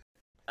better.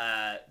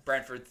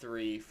 Brentford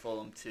 3,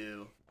 Fulham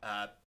 2.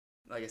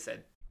 Like I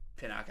said,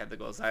 Pinnock had the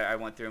goals. I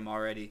went through them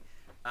already.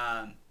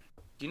 Do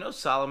you know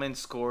Solomon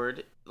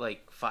scored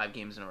like 5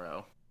 games in a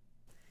row?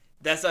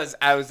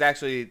 I was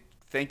actually,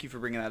 thank you for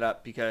bringing that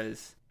up,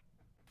 because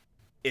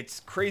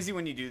it's crazy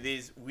when you do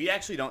these. We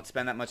actually don't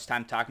spend that much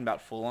time talking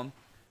about Fulham,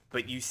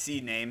 but you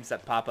see names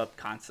that pop up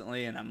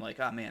constantly, and I'm like,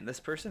 oh man,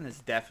 this person has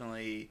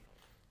definitely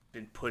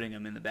been putting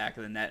them in the back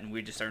of the net, and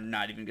we just are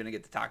not even going to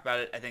get to talk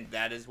about it. I think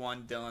that is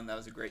one. Dylan, that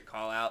was a great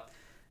call out.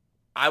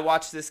 I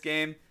watched this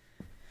game.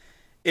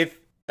 If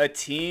a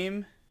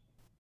team,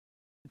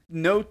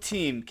 no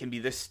team can be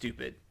this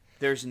stupid.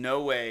 There's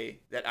no way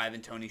that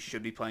Ivan Toney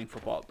should be playing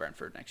football at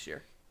Brentford next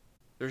year.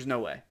 There's no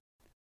way.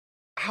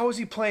 How is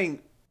he playing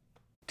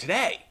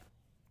today?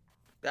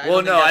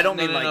 Well, no, I don't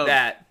mean like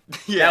that.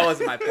 Yeah. That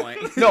wasn't my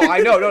point. No, I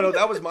know. No,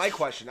 that was my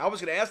question. I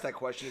was going to ask that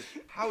question. Is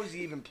how is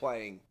he even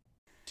playing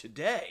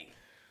today?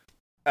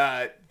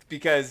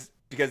 Because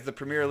the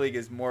Premier League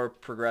is more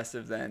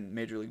progressive than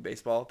Major League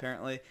Baseball,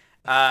 apparently.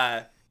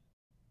 But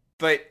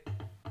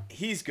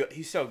he's good.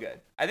 He's so good.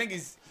 I think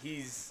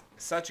he's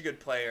such a good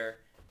player,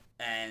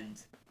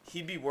 and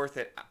he'd be worth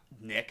it.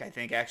 Nick, I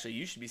think actually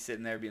you should be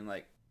sitting there being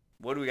like,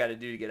 what do we got to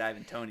do to get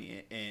Ivan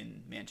Toney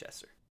in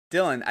Manchester?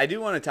 Dylan, I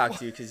do want to talk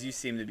to you because you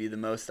seem to be the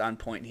most on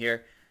point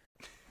here.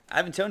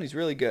 Ivan Toney's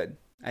really good.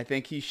 I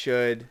think he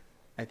should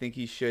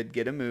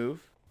get a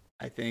move.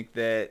 I think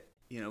that,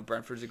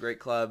 Brentford's a great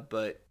club,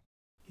 but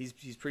he's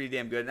pretty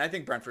damn good. And I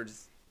think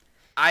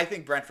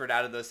Brentford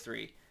out of those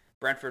three,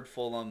 Brentford,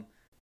 Fulham,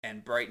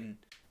 and Brighton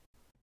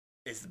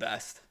is the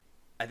best.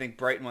 I think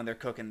Brighton, when they're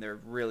cooking, they're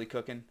really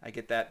cooking. I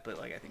get that, but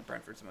I think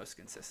Brentford's the most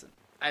consistent.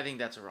 I think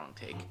that's a wrong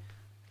take.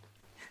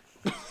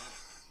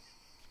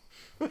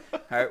 All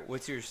right,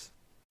 what's yours?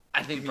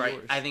 I think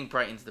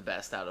Brighton's the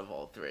best out of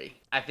all three.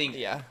 I think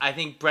Yeah. I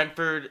think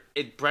Brentford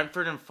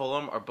and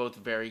Fulham are both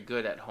very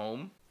good at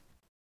home,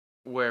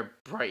 where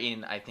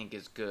Brighton I think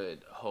is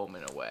good home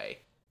and away,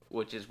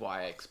 which is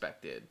why I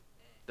expected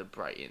the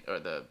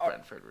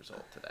Brentford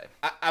result today.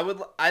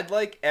 I'd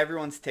like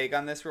everyone's take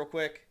on this real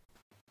quick.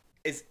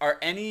 Are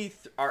any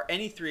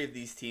three of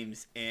these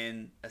teams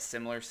in a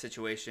similar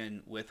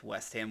situation with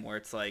West Ham, where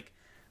it's like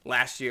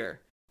last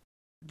year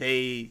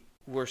they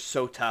were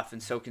so tough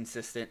and so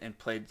consistent and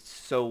played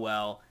so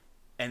well,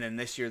 and then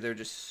this year they're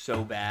just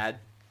so bad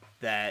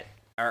that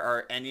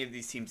are any of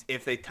these teams,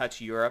 if they touch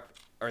Europe,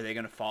 are they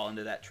going to fall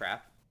into that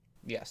trap?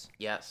 Yes.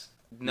 Yes,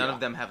 none of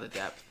them have the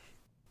depth.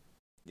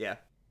 Yeah.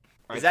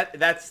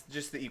 That's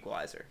just the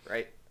equalizer,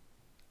 right?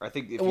 I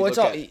think if you Well, look it's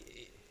all. at,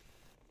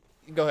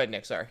 Go ahead,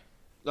 Nick. Sorry.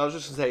 I was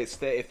just gonna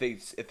say,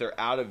 if they're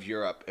out of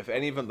Europe, if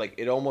any of them,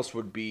 it almost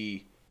would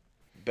be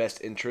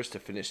best interest to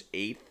finish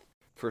 8th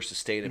for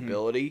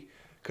sustainability,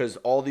 because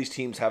all these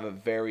teams have a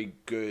very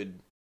good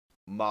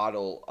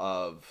model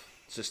of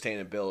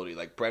sustainability.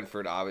 Like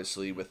Brentford,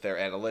 obviously, with their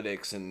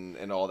analytics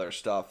and all their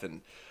stuff,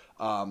 and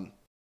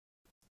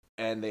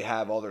they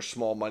have all their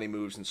small money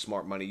moves and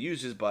smart money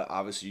uses. But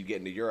obviously, you get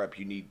into Europe,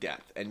 you need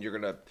depth, and you're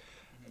gonna.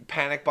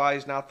 Panic buy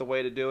is not the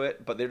way to do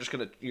it, but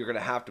you're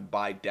gonna have to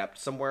buy depth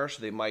somewhere.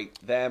 So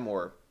them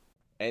or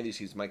any of these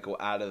teams might go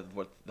out of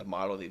what the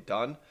model they've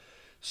done.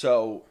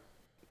 So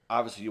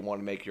obviously you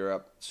want to make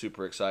Europe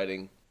super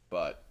exciting,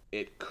 but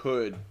it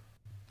could.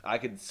 I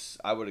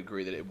would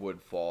agree that it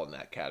would fall in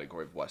that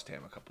category of West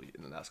Ham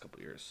in the last couple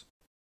of years.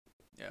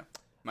 Yeah,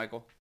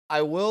 Michael.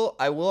 I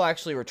will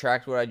actually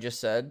retract what I just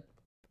said.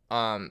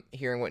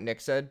 Hearing what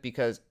Nick said,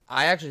 because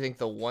I actually think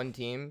the one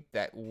team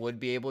that would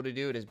be able to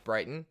do it is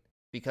Brighton.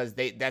 Because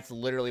that's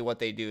literally what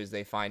they do, is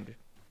they find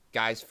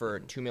guys for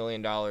 $2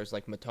 million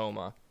like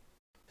Matoma,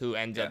 who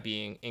ends up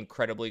being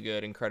incredibly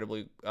good,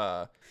 incredibly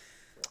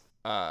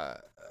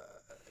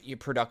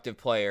productive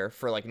player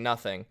for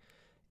nothing.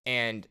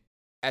 And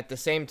at the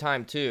same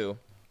time too,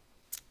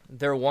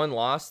 their one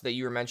loss that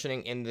you were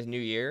mentioning in the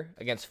new year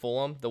against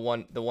Fulham, the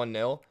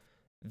 1-0,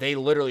 they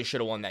literally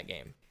should have won that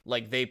game.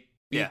 They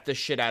beat the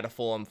shit out of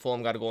Fulham.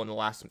 Fulham got a goal in the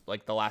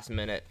last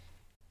minute,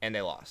 and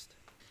they lost.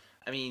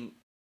 I mean,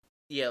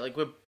 yeah,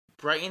 with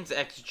Brighton's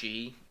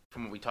XG,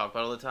 from what we talk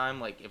about all the time,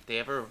 if they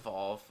ever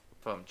evolve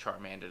from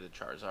Charmander to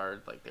Charizard,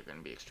 they're going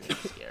to be extremely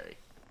scary.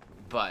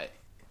 But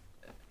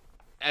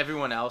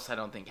everyone else, I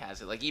don't think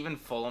has it. Even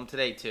Fulham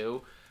today,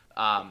 too.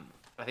 I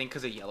think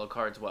because of yellow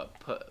cards,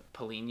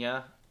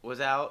 Polina was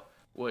out,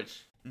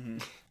 which,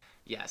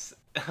 yes,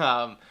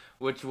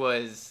 which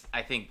was,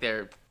 I think,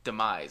 their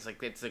demise.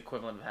 It's the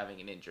equivalent of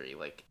having an injury.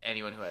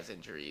 Anyone who has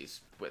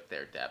injuries with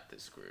their depth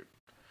is screwed.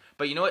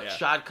 But you know what? Yeah.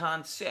 Shad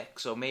Khan's sick,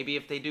 so maybe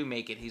if they do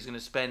make it, he's going to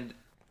spend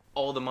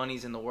all the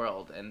monies in the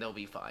world, and they'll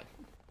be fine.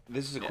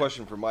 This is a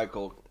question for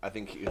Michael. I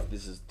think if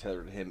this is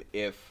tailored to him.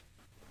 If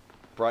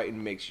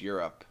Brighton makes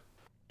Europe,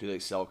 do they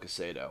sell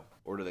Casado?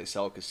 Or do they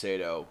sell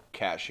Casado,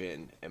 cash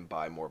in, and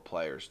buy more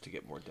players to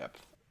get more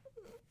depth?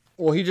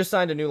 Well, he just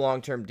signed a new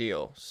long-term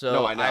deal, so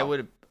No, I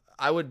know.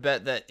 I would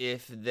bet that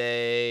if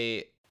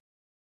they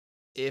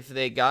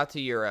got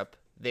to Europe,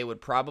 they would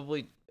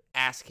probably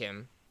ask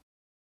him,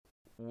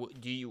 will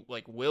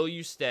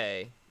you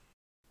stay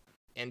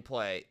and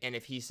play? And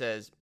if he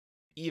says,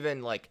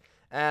 even like,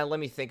 let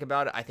me think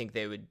about it, I think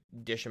they would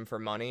dish him for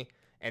money,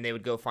 and they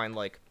would go find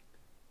like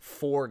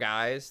 4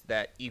 guys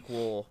that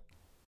equal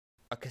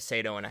a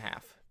Casado and a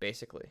half,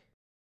 basically,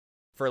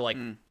 for like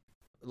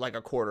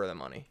a quarter of the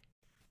money.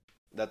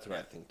 That's what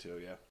I think too,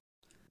 yeah.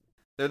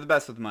 They're the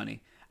best with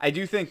money. I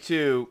do think,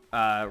 too,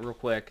 real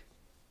quick,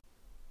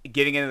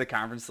 getting into the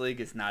Conference League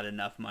is not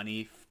enough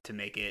money to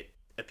make it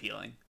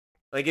appealing.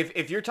 Like,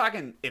 if you're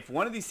talking, if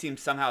one of these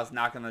teams somehow is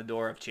knocking on the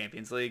door of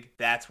Champions League,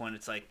 that's when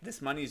it's like, this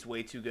money is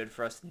way too good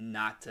for us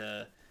not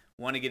to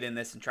want to get in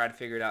this and try to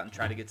figure it out and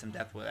try to get some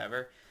depth,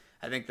 whatever.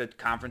 I think the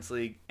Conference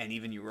League and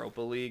even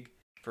Europa League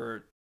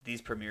for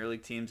these Premier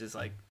League teams is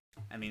like,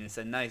 I mean, it's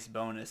a nice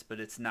bonus, but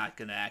it's not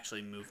going to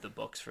actually move the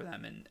books for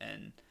them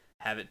and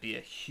have it be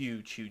a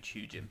huge, huge,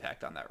 huge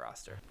impact on that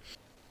roster.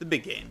 The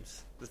big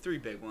games, the 3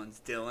 big ones.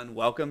 Dylan,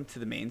 welcome to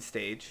the main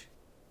stage.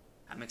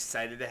 I'm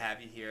excited to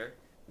have you here.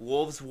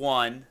 Wolves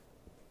 1,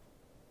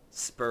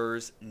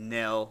 Spurs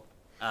 0.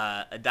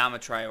 Adama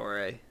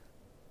Traore,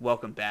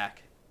 welcome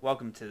back.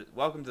 Welcome to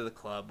the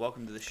club.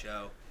 Welcome to the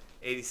show.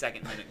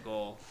 82nd minute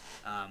goal.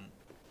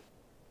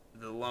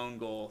 The lone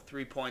goal.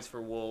 3 points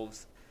for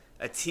Wolves.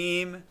 A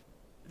team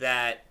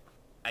that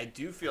I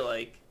do feel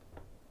like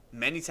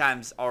many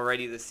times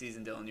already this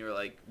season, Dylan, you were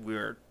like,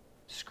 we're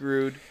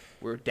screwed.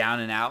 We're down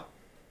and out.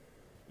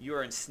 You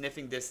are in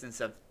sniffing distance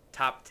of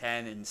top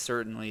 10 and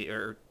certainly,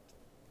 or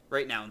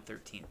right now in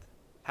 13th.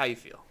 How you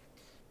feel?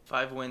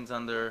 5 wins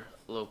under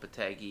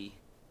Lopetegui.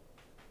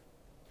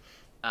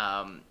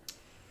 I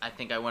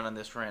think I went on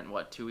this rant,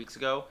 2 weeks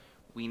ago?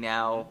 We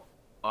now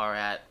are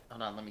at,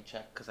 hold on, let me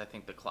check, because I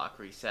think the clock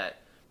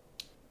reset.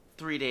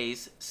 3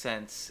 days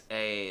since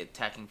a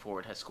attacking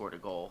forward has scored a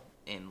goal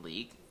in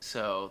league,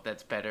 so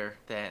that's better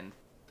than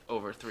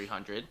over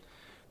 300.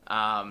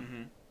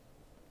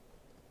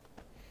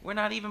 We're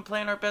not even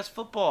playing our best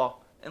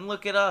football, and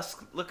look at us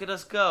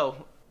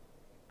go.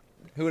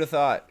 Who would have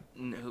thought?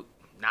 I'm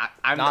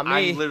Not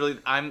me.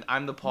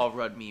 I'm the Paul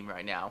Rudd meme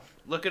right now.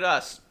 Look at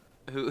us.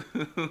 Who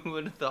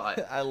would have thought?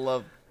 I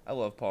love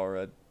Paul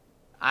Rudd.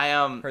 I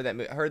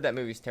heard that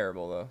movie's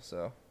terrible though.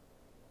 So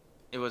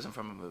it wasn't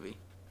from a movie.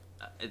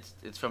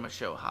 It's from a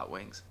show, Hot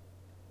Wings.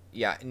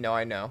 yeah, no,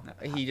 I know.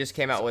 He just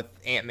came out with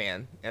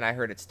Ant-Man, and I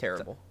heard it's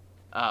terrible.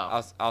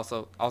 Oh,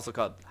 Also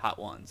called Hot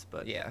Ones,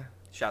 but Yeah.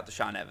 shout out to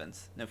Sean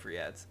Evans. No free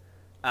ads.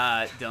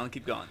 Dylan,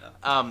 keep going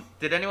though.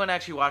 did anyone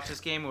actually watch this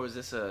game, or was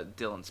this a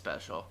Dylan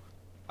special?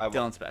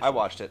 Dylan special. I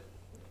watched it.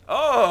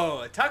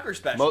 Oh, a Tucker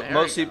special.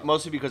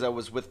 Mostly because I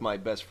was with my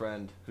best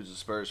friend, who's a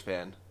Spurs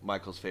fan,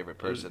 Michael's favorite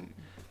person,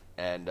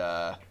 and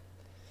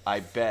I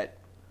bet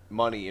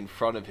money in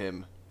front of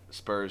him,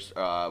 Spurs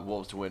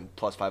Wolves to win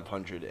plus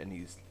 500, and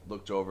he's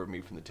looked over at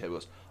me from the table,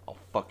 and goes, "I'll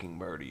fucking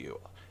murder you,"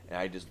 and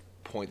I just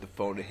point the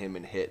phone to him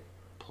and hit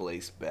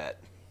place bet.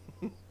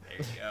 There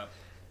you go.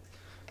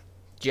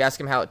 Did you ask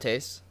him how it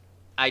tastes?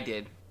 I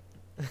did.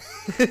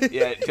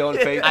 Yeah, Dylan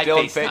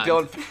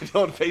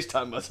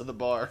FaceTime us at the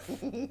bar.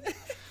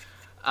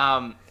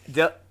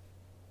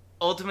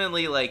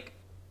 Ultimately, like,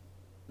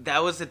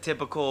 that was a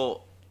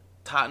typical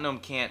Tottenham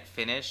can't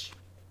finish,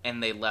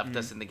 and they left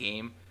us in the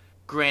game.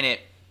 Granted,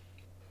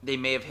 they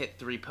may have hit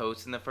 3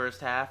 posts in the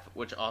first half,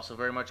 which also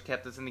very much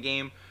kept us in the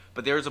game.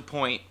 But there was a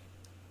point,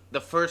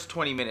 the first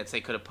 20 minutes,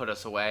 they could have put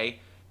us away.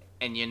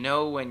 And you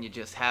know when you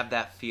just have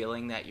that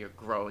feeling that you're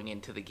growing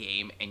into the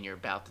game and you're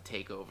about to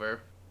take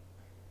over?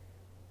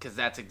 Because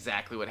that's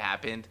exactly what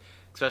happened,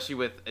 especially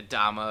with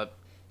Adama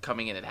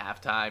coming in at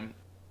halftime.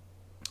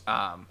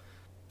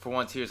 For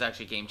once, he was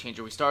actually a game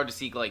changer. We started to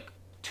see, like,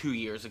 2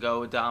 years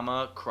ago,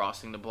 Adama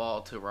crossing the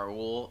ball to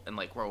Raul, and,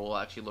 like, Raul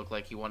actually looked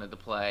like he wanted to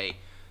play.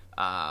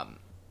 I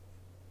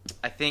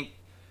think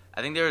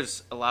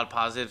there's a lot of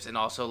positives, and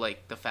also,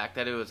 like, the fact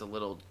that it was a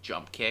little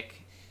jump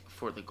kick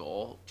for the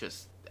goal,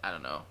 just, I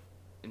don't know,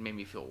 it made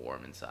me feel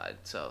warm inside,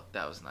 so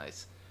that was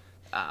nice.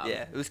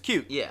 Yeah, it was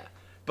cute. Yeah,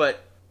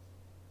 but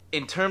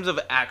in terms of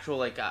actual,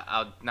 like,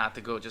 I'll not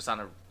to go just on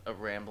a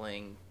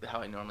rambling how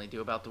I normally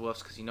do about the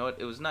Wolves, because you know what,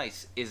 it was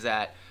nice, is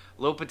that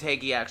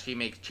Lopetegui actually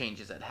makes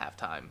changes at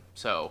halftime.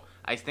 So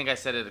I think I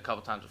said it a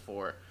couple times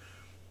before.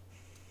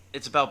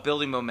 It's about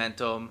building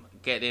momentum,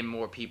 get in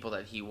more people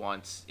that he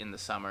wants in the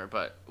summer,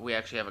 but we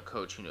actually have a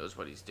coach who knows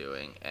what he's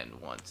doing and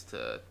wants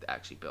to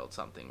actually build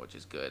something, which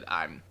is good.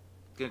 I'm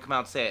going to come out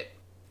and say it.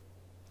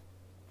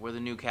 We're the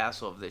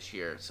Newcastle of this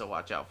year, so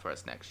watch out for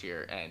us next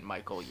year. And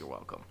Michael, you're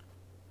welcome.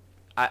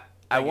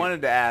 I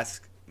wanted to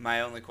ask,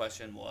 my only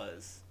question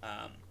was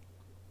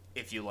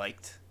if you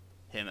liked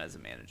him as a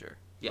manager.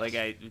 Yes.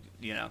 Like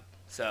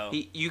so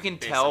you can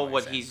based tell on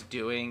what you're he's saying.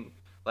 doing.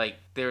 Like,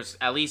 there's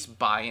at least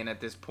buy-in at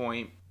this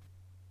point.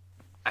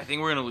 I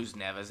think we're gonna lose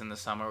Neves in the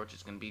summer, which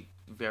is gonna be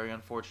very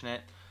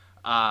unfortunate.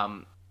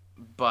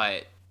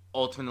 But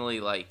ultimately,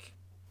 like,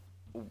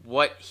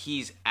 what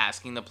he's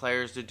asking the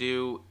players to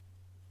do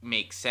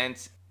makes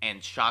sense,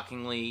 and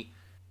shockingly,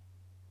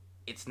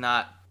 it's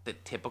not the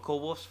typical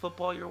Wolves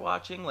football you're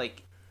watching.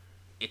 Like,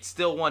 it's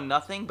still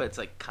 1-0, but it's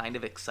like kind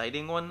of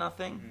exciting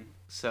 1-0.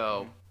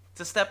 So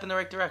it's a step in the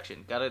right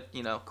direction. Gotta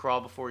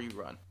crawl before you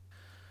run.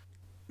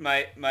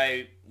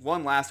 My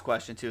one last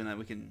question too, and then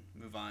we can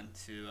move on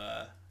to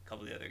a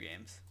couple of the other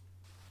games.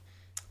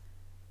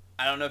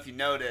 I don't know if you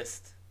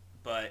noticed,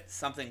 but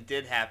something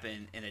did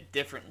happen in a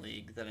different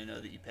league that I know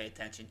that you pay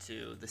attention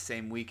to the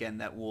same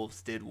weekend that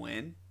Wolves did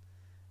win.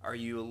 Are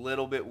you a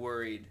little bit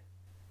worried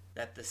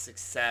that the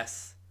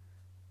success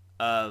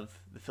of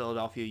the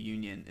Philadelphia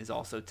Union is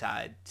also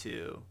tied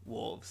to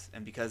Wolves?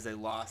 And because they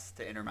lost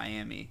to Inter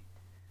Miami,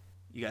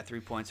 you got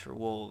 3 points for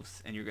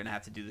Wolves, and you're going to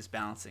have to do this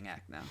balancing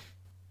act now.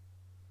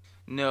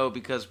 No,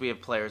 because we have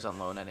players on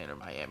loan at Inter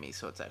Miami,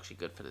 so it's actually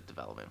good for the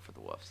development for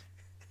the Wolves.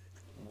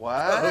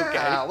 Wow.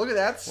 Okay. Look at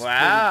that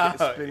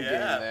spin game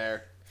Yeah.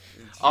 there.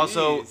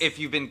 Also, Jeez. if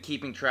you've been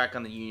keeping track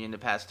on the Union the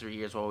past 3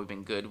 years while we've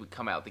been good, we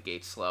come out the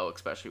gate slow,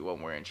 especially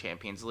when we're in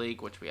Champions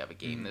League, which we have a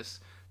game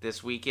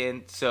this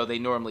weekend. So they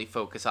normally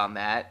focus on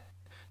that.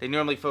 They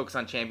normally focus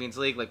on Champions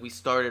League. Like, we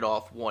started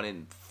off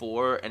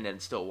 1-4 and then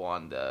still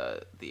won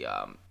the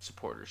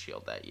Supporter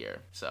Shield that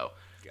year. So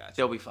Gotcha.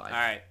 they'll be fine. All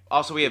right.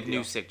 Also, we have deal.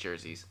 new sick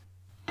jerseys.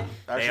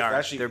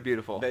 They're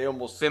beautiful. They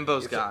almost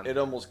Bimbo's gone. It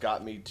almost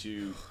got me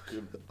to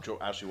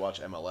actually watch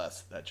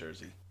MLS, that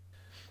jersey.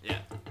 Yeah.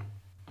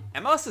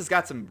 MLS has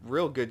got some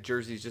real good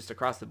jerseys just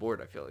across the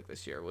board, I feel like,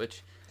 this year,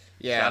 which...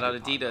 Yeah. Shout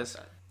out Adidas.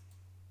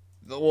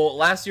 Well,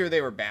 last year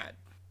they were bad.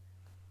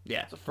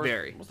 Yeah,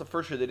 It was the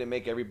first year they didn't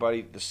make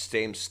everybody the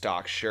same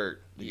stock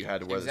shirt that you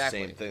had to wear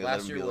Exactly. the same thing. And Last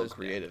let them year be a little was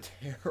creative.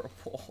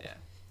 terrible.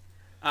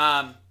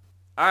 Yeah.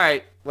 All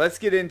right, let's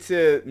get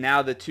into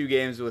now the two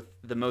games with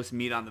the most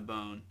meat on the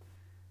bone.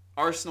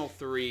 Arsenal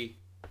 3,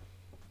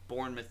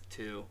 Bournemouth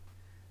 2.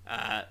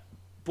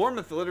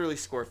 Bournemouth literally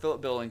scored.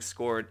 Philip Billings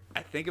scored,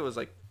 I think it was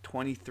like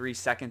 23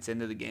 seconds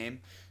into the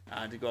game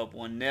to go up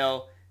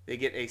 1-0. They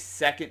get a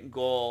second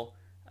goal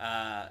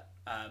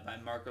by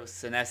Marco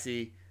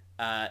Senesi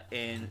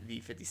in the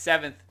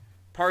 57th.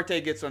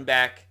 Partey gets one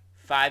back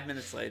 5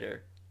 minutes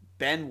later.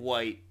 Ben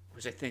White,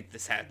 which I think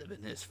this had to have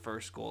been his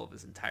first goal of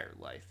his entire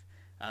life.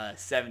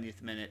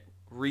 70th minute.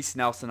 Reece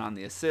Nelson on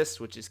the assist,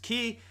 which is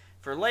key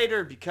for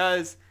later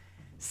because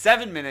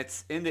 7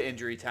 minutes into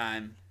injury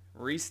time,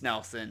 Reece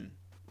Nelson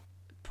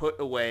put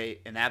away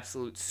an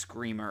absolute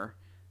screamer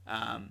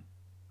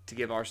to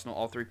give Arsenal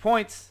all 3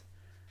 points.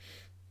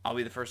 I'll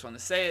be the first one to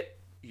say it.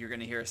 You're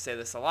going to hear us say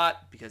this a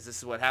lot because this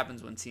is what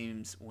happens when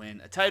teams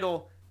win a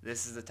title.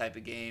 This is the type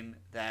of game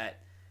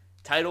that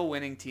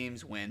title-winning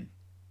teams win.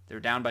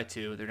 They're down by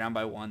 2. They're down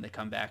by 1. They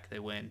come back. They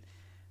win.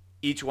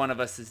 Each one of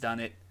us has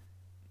done it.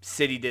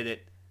 City did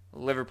it.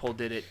 Liverpool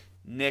did it.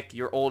 Nick,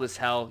 you're old as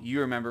hell.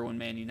 You remember when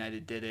Man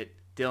United did it.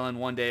 Dylan,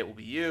 one day it will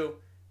be you.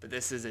 But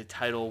this is a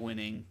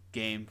title-winning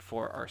game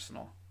for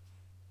Arsenal.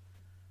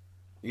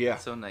 Yeah.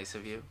 So nice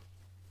of you.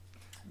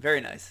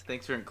 Very nice.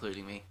 Thanks for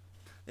including me.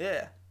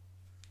 Yeah.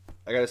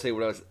 I gotta say,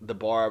 the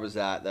bar I was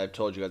at that I've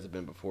told you guys have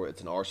been before,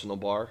 it's an Arsenal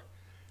bar.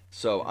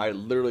 So I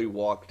literally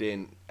walked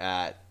in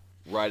right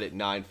at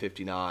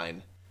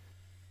 9:59,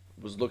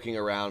 was looking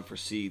around for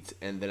seats,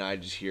 and then I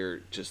just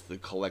hear just the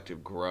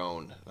collective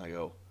groan. And I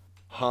go,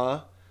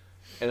 huh?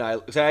 And I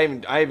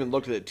haven't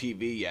looked at the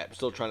TV yet. I'm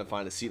still trying to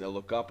find a seat, and I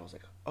look up. I was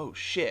like, oh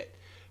shit!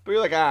 But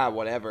you're like,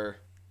 whatever.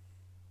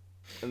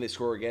 And they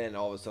score again, and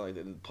all of a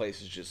sudden, the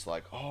place is just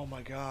like, oh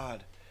my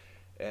god.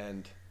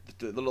 And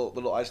the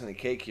little icing on the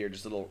cake here,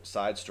 just a little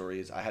side story,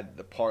 is I had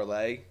the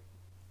parlay,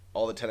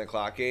 all the 10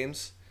 o'clock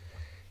games,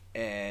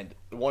 and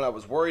the one I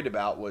was worried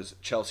about was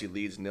Chelsea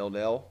Leeds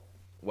 0-0.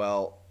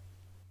 Well,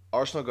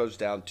 Arsenal goes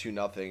down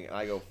 2-0, and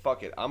I go,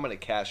 fuck it, I'm going to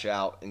cash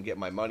out and get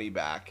my money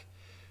back.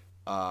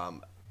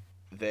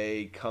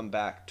 They come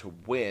back to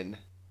win,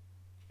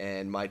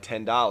 and my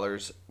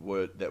 $10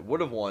 that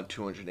would have won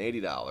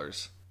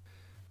 $280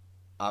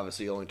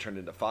 obviously only turned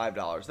into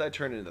 $5. That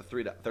turned into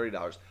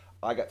 $30.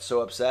 I got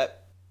so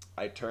upset,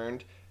 I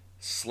turned,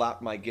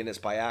 slapped my Guinness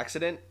by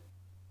accident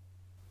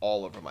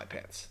all over my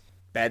pants.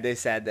 Bad day,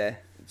 sad day.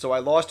 So I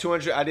lost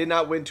 $200. I did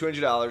not win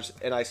 $200,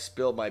 and I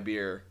spilled my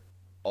beer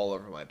all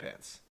over my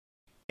pants.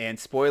 And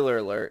spoiler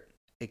alert,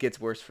 it gets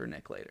worse for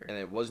Nick later. And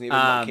it wasn't even.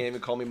 Can't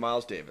even call me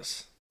Miles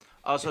Davis.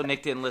 Also,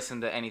 Nick didn't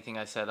listen to anything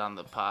I said on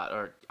the pod,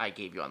 or I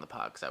gave you on the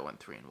pod, because I went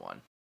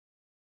 3-1.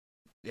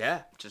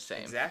 Yeah, Just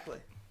saying. exactly.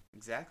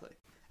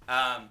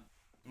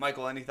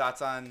 Michael, any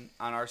thoughts on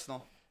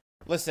Arsenal?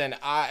 Listen,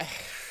 I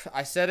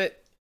said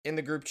it in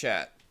the group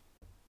chat.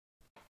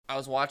 I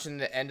was watching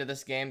the end of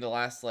this game, the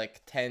last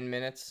 10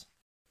 minutes.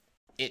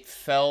 It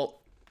felt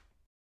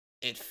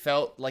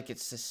like it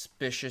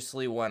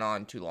suspiciously went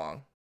on too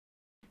long.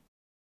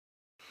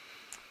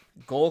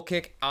 Goal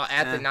kick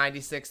at the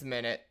 96th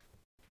minute.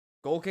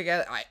 Goal kick.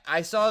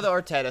 I saw the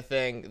Arteta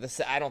thing.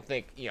 I don't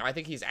think I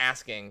think he's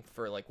asking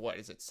for like what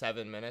is it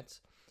 7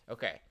 minutes?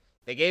 Okay,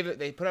 they gave it.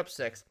 They put up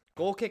 6.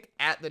 Goal kick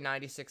at the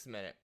 96th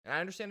minute, and I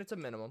understand it's a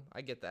minimum.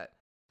 I get that,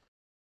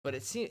 but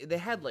it seemed they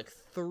had like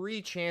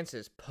 3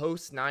 chances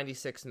post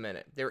 96th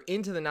minute. They're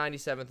into the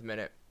 97th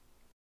minute.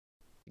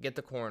 Get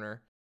the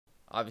corner.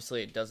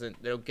 Obviously, it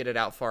doesn't. They don't get it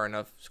out far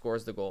enough.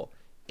 Scores the goal.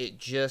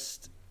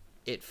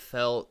 It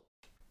felt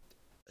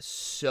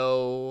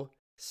so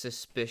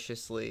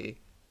suspiciously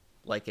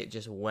like it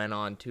just went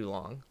on too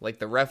long. Like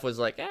the ref was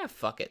like,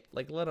 fuck it.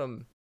 Like let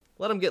him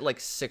get like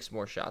 6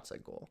 more shots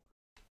at goal.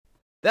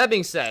 That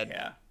being said,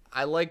 Yeah.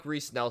 I like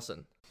Reece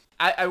Nelson.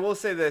 I will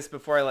say this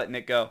before I let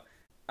Nick go.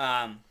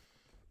 I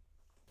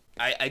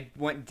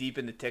went deep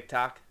into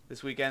TikTok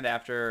this weekend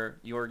after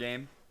your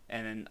game,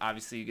 and then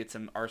obviously you get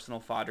some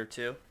Arsenal fodder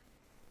too.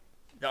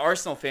 The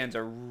Arsenal fans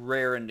are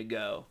raring to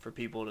go for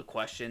people to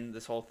question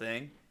this whole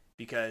thing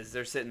because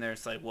they're sitting there.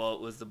 It's like, well,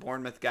 it was the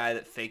Bournemouth guy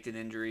that faked an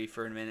injury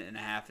for a minute and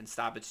a half in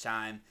stoppage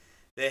time.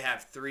 They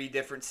have 3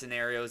 different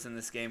scenarios in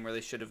this game where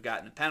they should have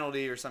gotten a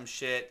penalty or some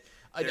shit.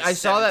 I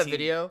saw that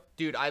video.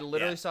 Dude, I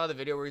literally saw the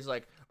video where he's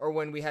like, or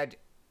when we had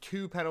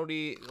 2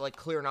 penalty, like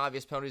clear and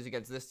obvious penalties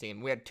against this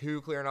team. We had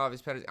 2 clear and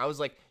obvious penalties. I was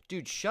like,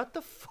 dude, shut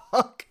the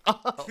fuck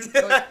up.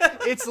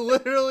 Like, it's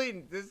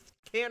literally, this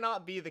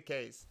cannot be the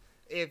case.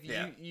 If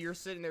you're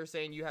sitting there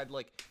saying you had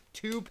like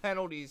 2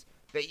 penalties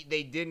that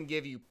they didn't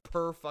give you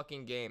per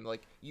fucking game.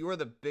 Like, you are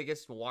the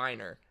biggest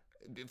whiner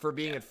for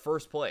being in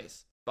first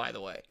place, by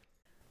the way.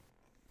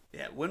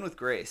 Yeah, win with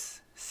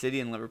grace. City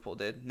and Liverpool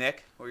did.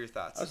 Nick, what are your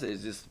thoughts? I would say,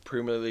 is this the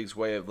Premier League's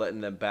way of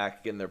letting them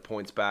back, getting their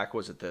points back?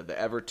 Was it the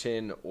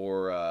Everton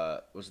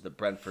or was it the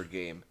Brentford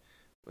game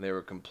when they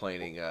were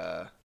complaining?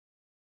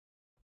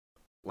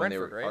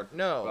 Brentford, right?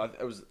 No.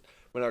 It was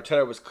when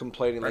Arteta was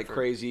complaining Brentford. like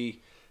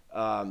crazy.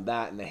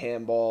 That and the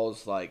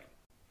handballs, like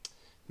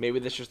maybe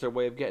that's just their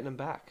way of getting them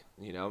back.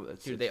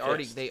 Dude, they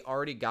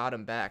already got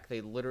him back.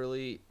 They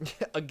literally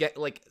again,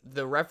 like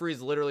the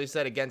referees literally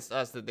said against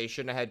us that they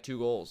shouldn't have had 2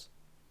 goals.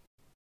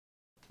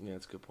 Yeah,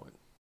 that's a good point.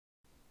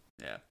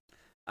 Yeah.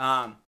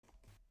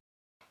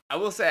 I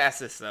will say ask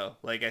this though.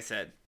 Like I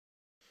said,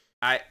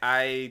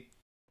 I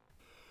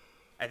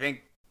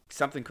think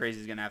something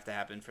crazy is gonna have to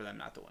happen for them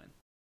not to win.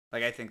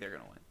 Like I think they're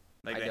gonna win.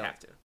 Like they have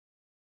to.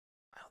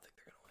 I don't think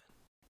they're gonna win.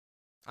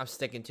 I'm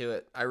sticking to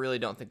it. I really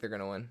don't think they're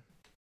gonna win.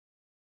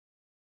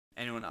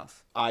 Anyone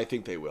else? I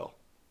think they will.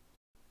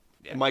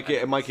 Yeah, it might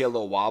get a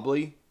little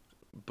wobbly,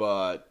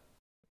 but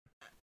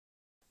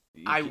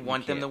I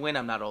want them to win.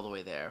 I'm not all the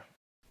way there.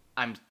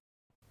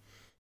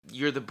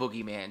 You're the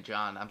boogeyman,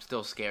 John. I'm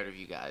still scared of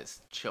you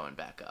guys showing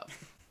back up.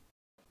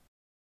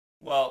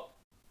 Well,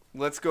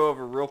 let's go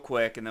over real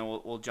quick, and then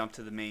we'll jump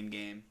to the main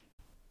game.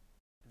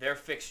 Their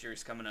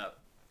fixtures coming up.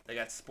 They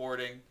got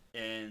Sporting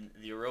in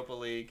the Europa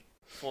League,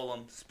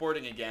 Fulham,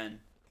 Sporting again,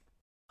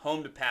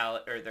 home to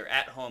Palace, or they're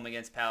at home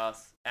against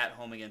Palace, at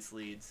home against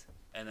Leeds,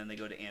 and then they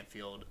go to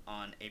Anfield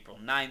on April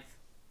 9th.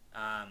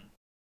 I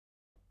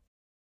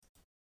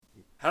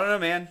don't know,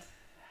 man.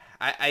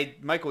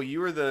 Michael, you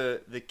were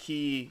the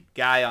key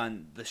guy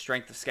on the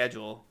strength of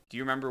schedule. Do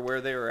you remember where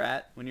they were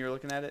at when you were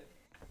looking at it?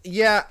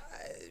 Yeah,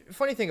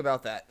 funny thing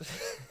about that,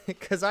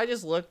 because I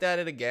just looked at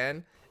it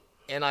again,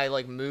 and I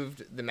like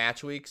moved the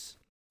match weeks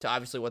to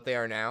obviously what they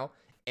are now,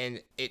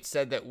 and it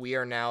said that we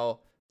are now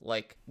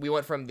like we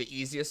went from the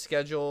easiest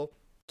schedule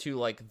to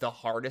like the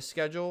hardest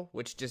schedule,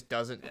 which just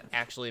doesn't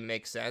actually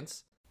make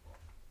sense.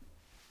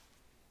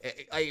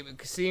 I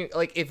seeing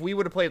like if we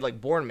would have played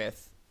like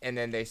Bournemouth. And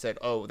then they said,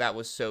 oh, that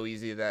was so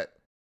easy that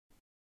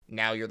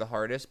now you're the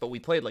hardest. But we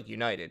played like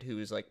United, who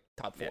was like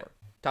top 4,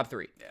 top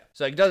 3. Yeah.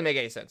 So it doesn't make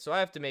any sense. So I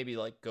have to maybe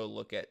like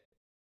go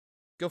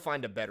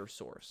find a better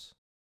source.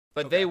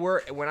 But they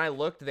were, when I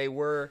looked, they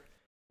were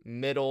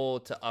middle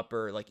to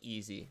upper, like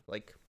easy,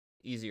 like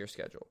easier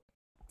schedule.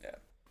 Yeah.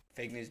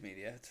 Fake news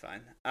media. It's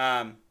fine.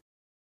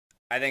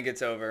 I think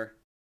it's over.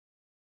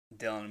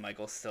 Dylan and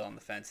Michael still on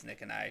the fence.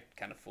 Nick and I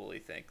kind of fully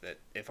think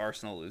that if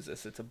Arsenal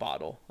loses, it's a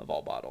bottle of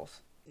all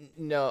bottles.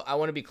 No, I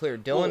want to be clear.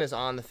 Dylan is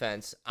on the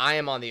fence. I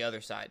am on the other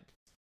side.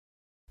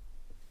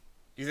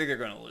 You think they're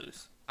going to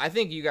lose? I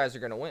think you guys are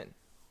going to win.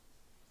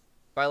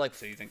 By like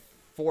So you think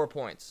 4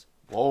 points.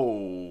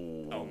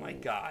 Whoa. Oh my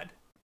God.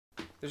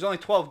 There's only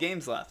 12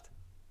 games left.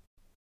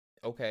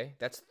 Okay,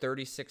 that's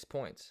 36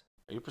 points.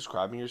 Are you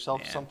prescribing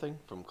yourself Yeah. something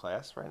from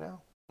class right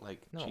now?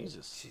 Like, No.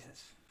 Jesus.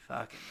 Jesus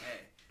fucking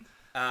hey.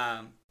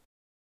 All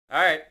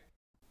right.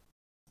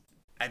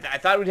 I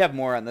thought we'd have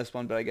more on this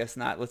one, but I guess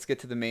not. Let's get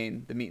to the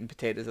meat and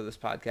potatoes of this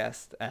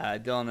podcast.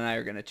 Dylan and I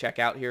are going to check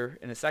out here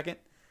in a second.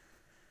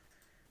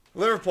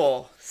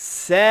 Liverpool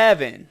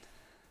 7,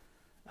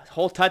 a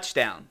whole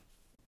touchdown.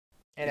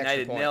 And United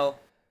extra point. 0,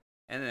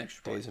 and an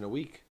extra point. Days in a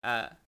week.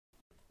 Yeah,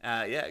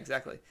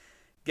 exactly.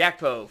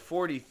 Gakpo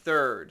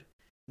 43rd,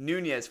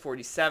 Nunez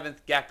 47th,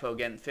 Gakpo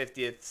again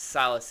 50th,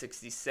 Salah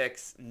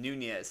 66th,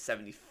 Nunez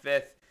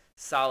 75th,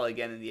 Salah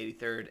again in the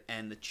 83rd,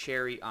 and the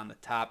cherry on the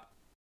top.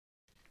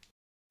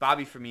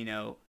 Bobby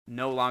Firmino,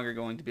 no longer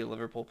going to be a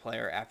Liverpool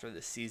player after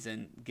this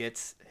season,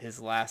 gets his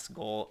last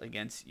goal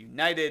against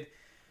United.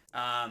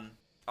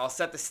 I'll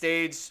set the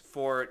stage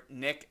for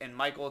Nick and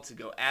Michael to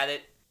go at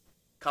it.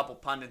 A couple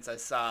pundits I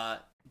saw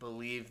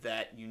believe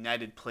that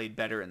United played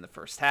better in the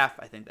first half.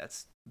 I think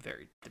that's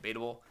very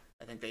debatable.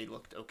 I think they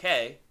looked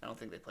okay. I don't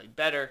think they played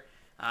better.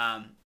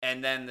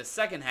 And then the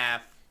second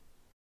half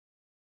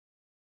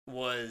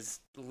was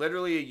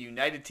literally a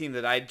United team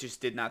that I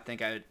just did not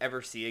think I would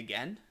ever see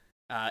again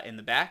in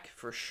the back,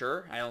 for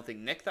sure. I don't think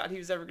Nick thought he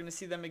was ever going to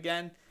see them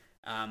again.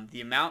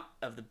 The amount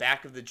of the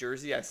back of the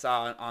jersey I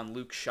saw on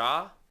Luke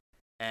Shaw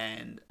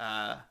and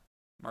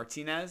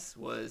Martinez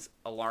was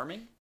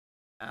alarming.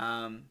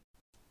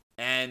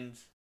 And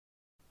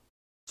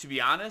to be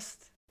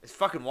honest, it's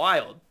fucking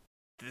wild.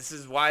 This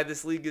is why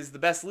this league is the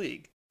best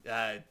league.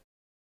 I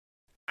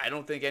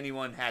don't think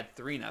anyone had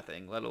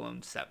 3-0, let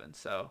alone 7.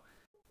 So,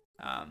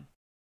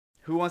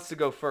 who wants to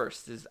go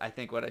first is, I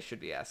think, what I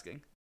should be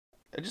asking.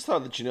 I just thought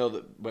to let you know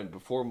that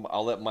before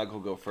I'll let Michael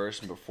go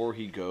first, and before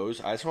he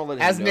goes, I just want to let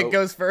him As know. Nick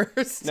goes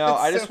first. No,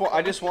 I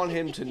just want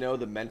him to know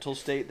the mental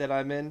state that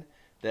I'm in.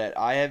 That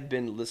I have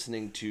been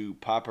listening to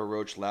Papa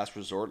Roach Last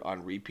Resort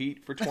on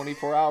repeat for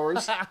 24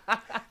 hours.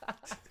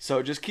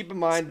 So just keep in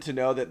mind to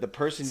know that the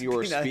person you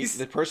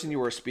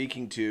are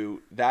speaking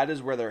to, that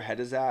is where their head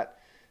is at.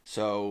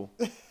 So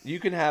you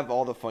can have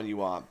all the fun you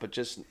want, but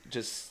just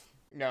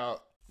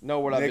No. know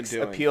what I've been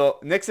doing.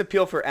 Nick's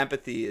appeal for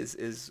empathy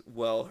is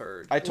well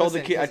heard. I told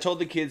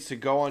the kids to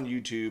go on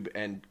YouTube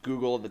and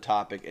Google the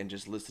topic and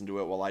just listen to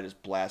it while I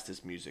just blast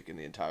this music in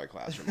the entire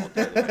classroom all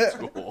day at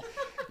school.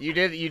 You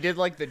did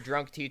like the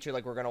drunk teacher,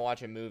 like we're gonna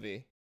watch a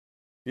movie.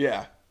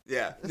 Yeah.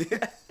 Yeah.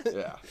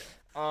 Yeah.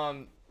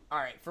 All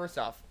right. First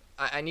off,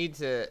 I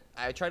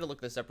tried to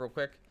look this up real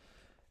quick.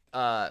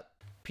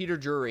 Peter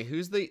Drury,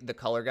 who's the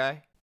color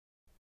guy?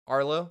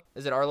 Arlo?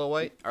 Is it Arlo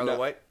White? Arlo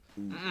White?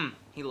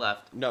 He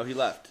left. No, he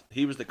left.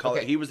 He was the color.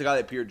 Okay. He was the guy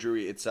that appeared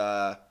Drury. It's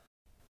not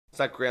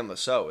Graham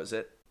Lasso, is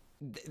it?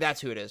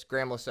 That's who it is.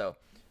 Graham Lasso.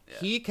 Yeah.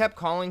 He kept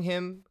calling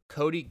him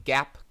Cody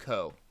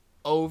Gapco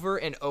over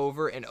and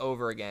over and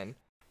over again.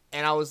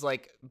 And I was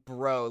like,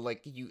 bro,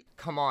 like,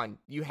 come on.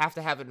 You have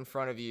to have it in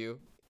front of you.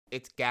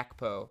 It's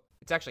Gakpo.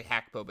 It's actually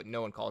Hackpo, but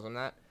no one calls him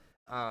that.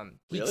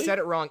 He Really? said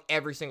it wrong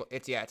every single...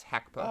 It's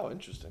Hackpo. Oh,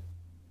 interesting.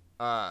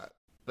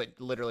 But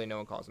literally no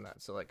one calls him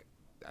that. So, like,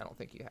 I don't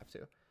think you have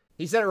to.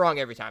 He said it wrong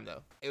every time,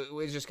 though. It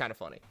was just kind of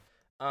funny.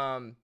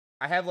 I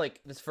have,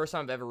 like, this first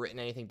time I've ever written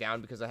anything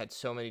down because I had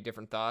so many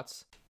different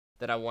thoughts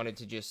that I wanted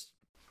to just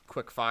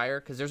quick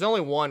fire. Because there's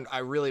only one I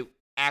really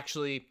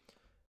actually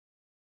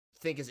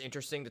think is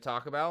interesting to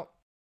talk about.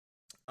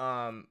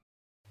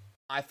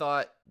 I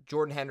thought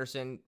Jordan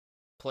Henderson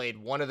played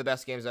one of the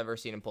best games I've ever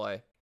seen him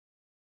play.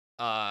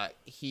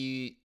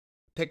 He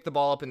picked the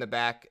ball up in the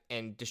back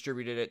and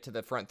distributed it to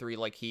the front three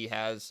like he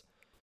has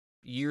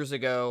years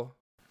ago.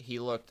 The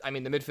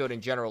midfield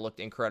in general looked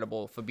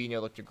incredible.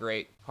 Fabinho looked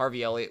great.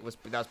 Harvey Elliott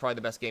that was probably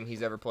the best game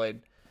he's ever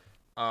played.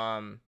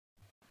 Van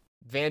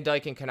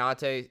Dijk and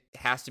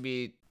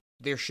Konate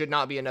there should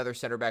not be another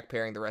center back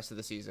pairing the rest of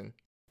the season.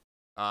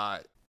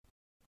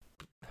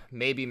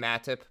 Maybe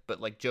Matip,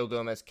 but like Joe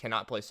Gomez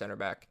cannot play center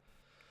back.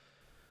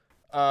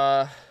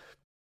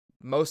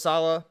 Mo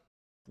Salah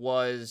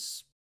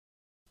was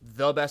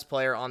the best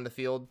player on the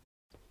field,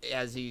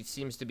 as he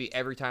seems to be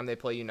every time they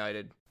play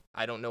United.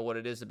 I don't know what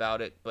it is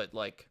about it, but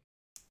like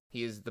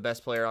he is the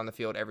best player on the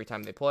field every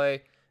time they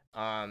play.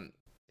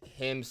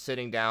 Him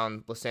sitting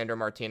down Lisandro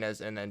Martinez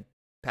and then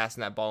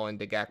passing that ball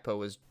into Gakpo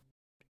was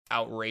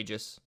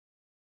outrageous.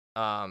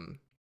 I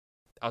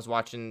was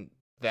watching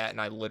that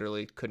and I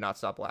literally could not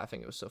stop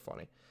laughing. It was so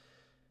funny.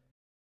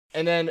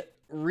 And then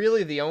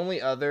really the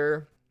only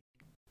other,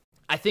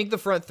 I think the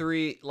front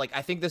three, like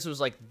I think this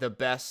was like the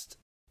best,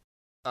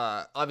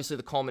 obviously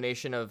the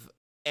culmination of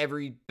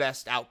every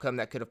best outcome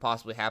that could have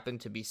possibly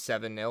happened to be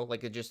 7-0.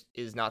 Like it just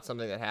is not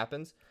something that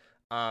happens.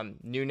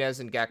 Nunez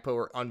and Gakpo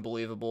were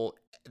unbelievable.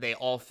 They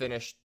all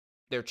finished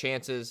their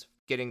chances.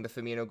 Getting the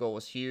Firmino goal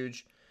was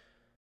huge.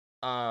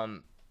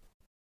 And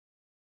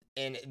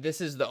this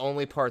is the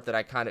only part that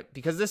I kind of,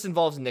 because this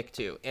involves Nick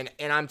too. And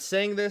I'm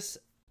saying this,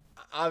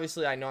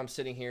 obviously I know I'm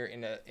sitting here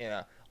in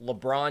a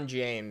LeBron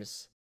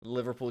James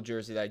Liverpool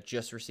jersey that I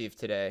just received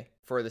today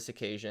for this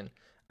occasion.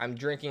 I'm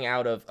drinking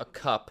out of a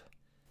cup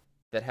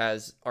that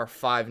has our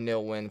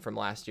 5-0 win from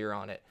last year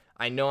on it.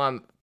 I know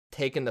I'm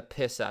taking the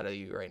piss out of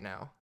you right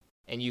now,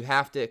 and you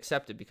have to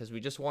accept it because we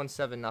just won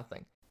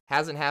 7-0.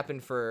 Hasn't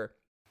happened for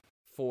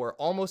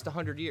almost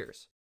 100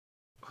 years.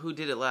 Who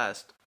did it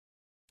last?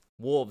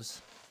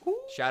 Wolves.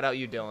 Shout out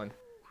you, Dylan.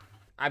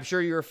 I'm sure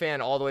you were a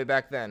fan all the way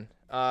back then.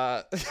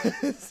 But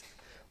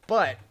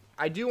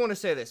I do want to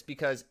say this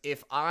because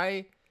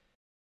I'm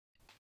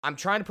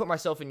trying to put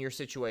myself in your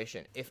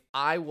situation. If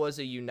I was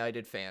a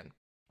United fan,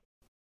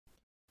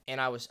 and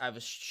I was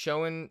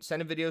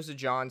sending videos to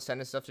John,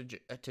 sending stuff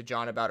to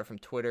John about it from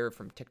Twitter,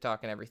 from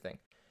TikTok, and everything.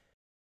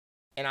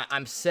 And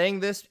I'm saying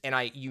this,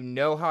 and you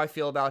know how I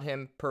feel about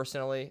him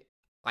personally.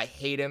 I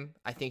hate him.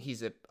 I think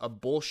he's a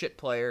bullshit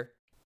player.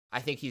 I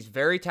think he's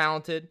very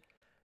talented.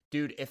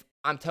 Dude, if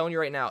I'm telling you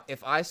right now,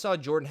 if I saw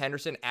Jordan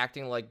Henderson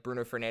acting like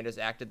Bruno Fernandes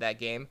acted that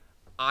game,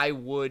 I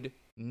would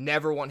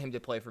never want him to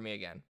play for me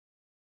again.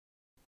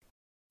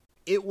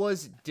 It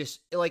was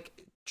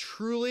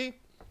truly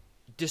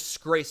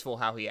disgraceful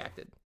how he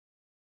acted.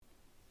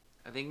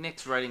 I think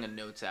Nick's writing a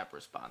Notes app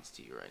response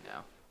to you right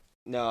now.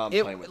 No, I'm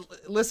playing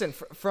with. Listen,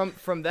 from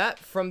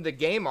the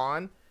game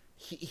on,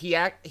 he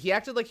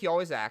acted like he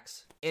always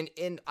acts, and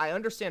I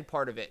understand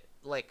part of it.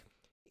 Like,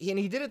 and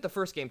he did it the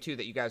first game too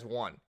that you guys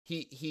won.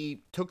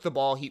 He took the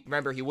ball. He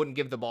wouldn't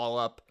give the ball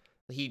up.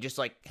 He just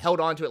held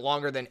on to it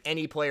longer than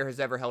any player has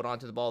ever held on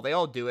to the ball. They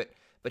all do it,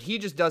 but he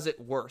just does it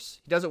worse.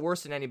 He does it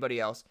worse than anybody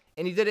else,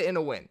 and he did it in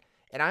a win.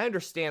 And I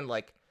understand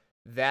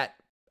that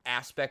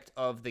aspect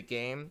of the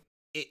game.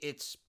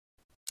 It's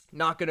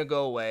not going to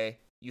go away.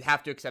 You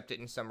have to accept it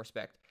in some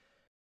respect.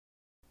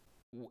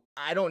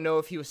 I don't know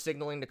if he was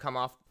signaling to come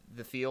off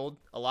the field.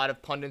 A lot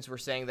of pundits were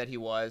saying that he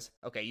was.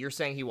 Okay, you're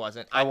saying he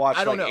wasn't. I watched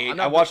I don't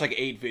know. I watched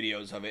 8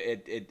 videos of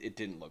it. It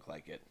didn't look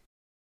like it.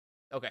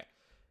 Okay.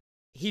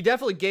 He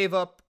definitely gave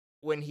up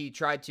when he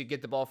tried to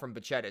get the ball from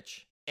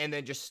Baccetic and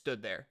then just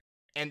stood there.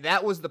 And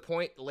that was the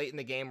point late in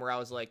the game where I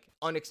was like,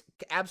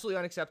 absolutely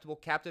unacceptable.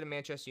 Captain of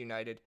Manchester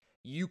United.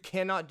 You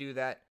cannot do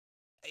that.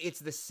 It's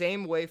the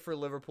same way for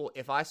Liverpool.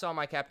 If I saw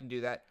my captain do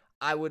that,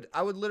 I would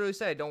literally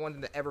say I don't want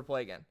him to ever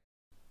play again.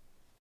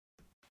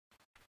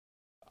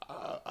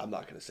 I'm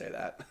not going to say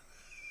that.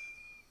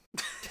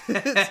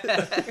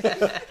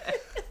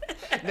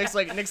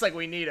 Nick's like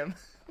we need him.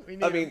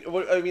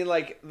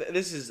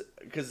 This is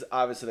because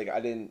obviously I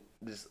didn't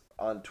just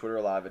on Twitter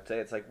a lot of it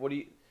today. It's what do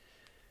you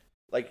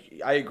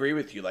I agree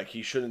with you.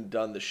 He shouldn't have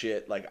done the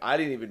shit. I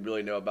didn't even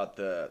really know about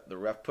the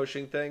ref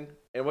pushing thing.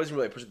 And it wasn't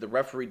really pushing. The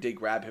referee did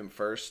grab him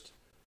first.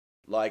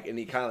 And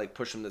he kind of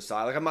pushed him to the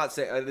side. I'm not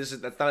saying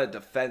that's not a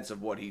defense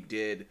of what he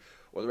did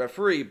or the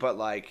referee, but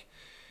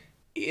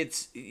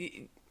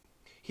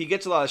he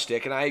gets a lot of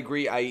shtick, and I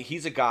agree.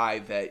 He's a guy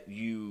that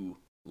you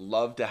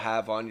love to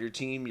have on your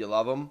team. You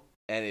love him,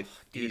 and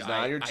if he's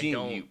not on your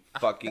team, you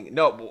fucking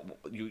no,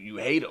 you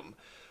hate him.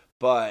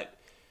 But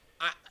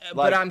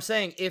I'm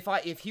saying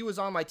if he was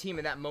on my team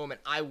in that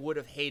moment, I would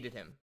have hated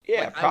him.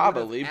 Yeah,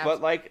 probably.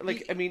 But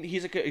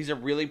he's a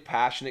really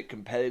passionate,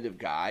 competitive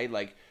guy.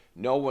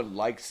 No one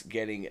likes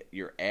getting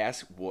your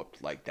ass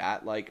whooped like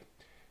that.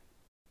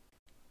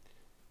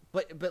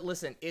 But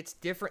listen, it's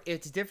different.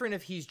 It's different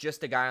if he's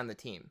just a guy on the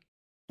team.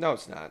 No,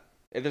 it's not.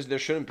 There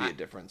shouldn't be a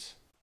difference.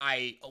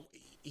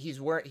 He's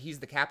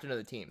the captain of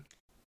the team.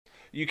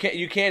 You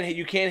can't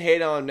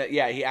hate on.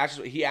 Yeah, he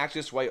acts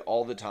this way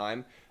all the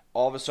time.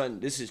 All of a sudden,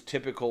 this is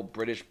typical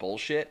British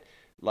bullshit.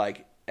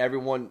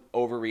 Everyone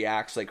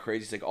overreacts like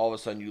crazy. It's all of a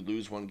sudden you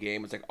lose one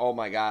game. It's oh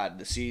my god,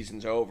 the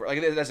season's over.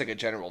 That's a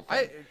general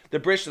thing. The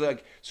British are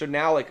so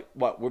now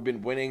what we've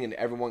been winning and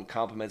everyone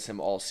compliments him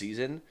all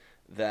season.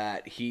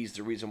 That he's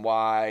the reason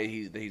why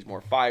he's more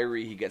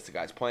fiery. He gets the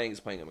guys playing. He's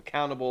playing them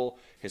accountable.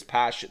 His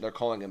passion. They're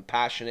calling him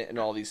passionate and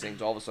all these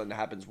things. All of a sudden it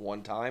happens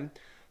one time.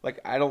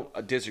 I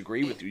don't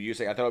disagree with you. You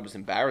say I thought it was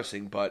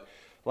embarrassing, but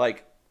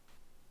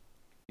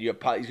he's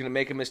gonna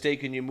make a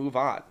mistake and you move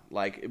on.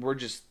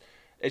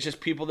 It's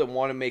just people that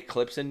want to make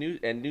clips and news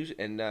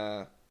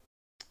and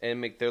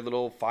make their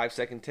little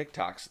 5-second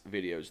TikToks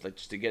videos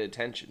just to get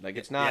attention.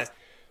 It's not. Yes.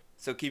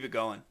 So keep it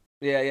going.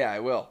 Yeah, I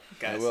will.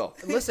 Guys. I will.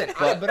 Listen,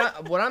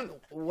 what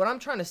I'm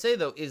trying to say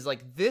though is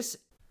this.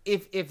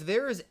 If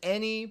there's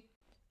any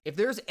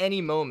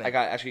moment, I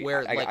got it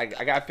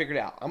figured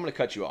out. I'm gonna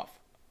cut you off.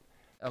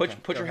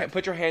 Put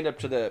your hand up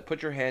to the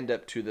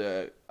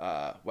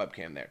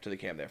webcam there, to the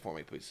cam there for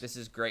me, please. This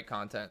is great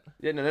content.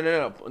 Yeah,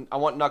 no. I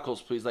want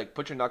knuckles, please.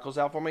 Put your knuckles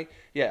out for me.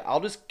 Yeah,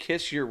 I'll just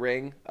kiss your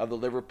ring of the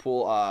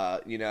Liverpool,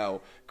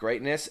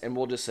 greatness, and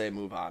we'll just say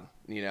move on.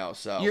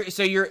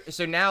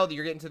 So now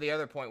you're getting to the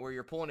other point where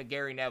you're pulling a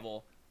Gary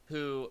Neville,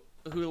 who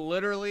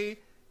literally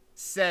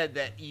said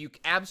that you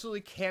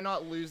absolutely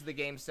cannot lose the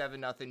game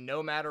 7-0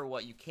 no matter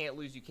what. You can't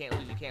lose.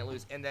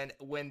 And then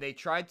when they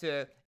tried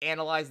to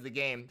analyze the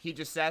game, he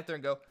just sat there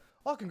and go,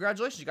 "Oh,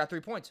 congratulations, you got 3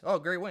 points. Oh,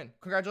 great win.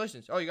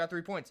 Congratulations. Oh, you got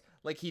 3 points."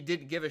 He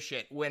didn't give a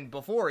shit when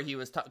before he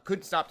was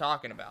couldn't stop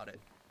talking about it.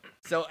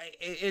 So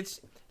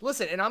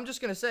listen, and I'm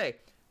just gonna say,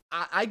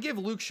 I give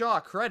Luke Shaw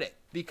credit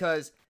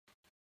because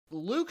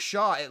Luke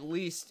Shaw at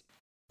least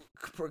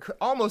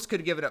almost could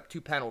have given up 2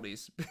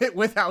 penalties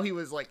with how he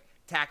was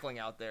tackling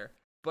out there.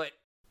 But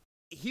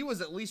he was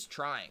at least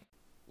trying.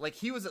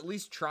 He was at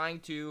least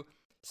trying to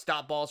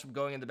stop balls from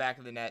going in the back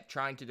of the net,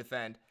 trying to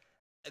defend.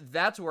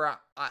 That's where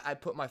I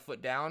put my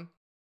foot down.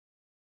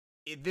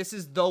 This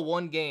is the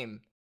one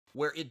game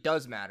where it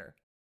does matter.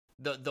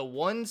 The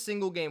one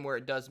single game where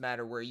it does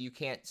matter, where you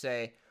can't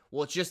say,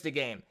 well, it's just a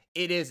game.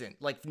 It isn't.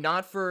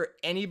 Not for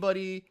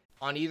anybody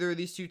on either of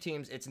these two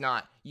teams, it's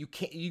not. You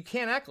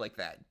can't act like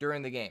that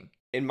during the game.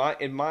 In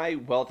my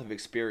wealth of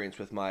experience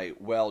with my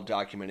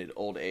well-documented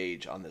old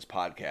age on this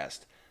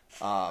podcast,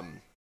 I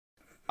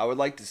would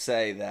like to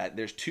say that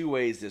there's 2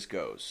 ways this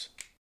goes.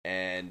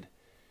 And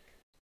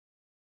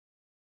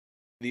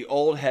the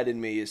old head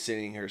in me is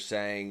sitting here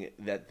saying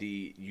that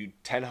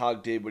Ten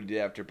Hag did what he did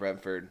after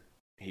Brentford.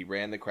 He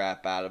ran the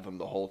crap out of them,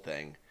 the whole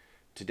thing.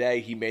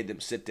 Today, he made them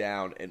sit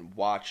down and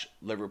watch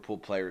Liverpool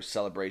players'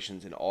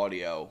 celebrations in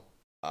audio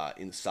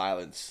in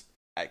silence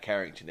at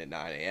Carrington at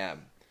 9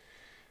 a.m.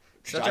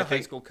 Such a high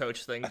school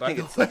coach thing. I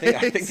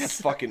think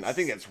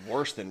that's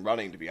worse than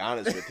running, to be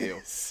honest with you.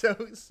 so.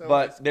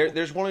 But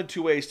there's one of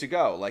two ways to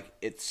go. Like,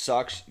 it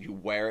sucks. You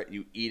wear it.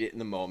 You eat it in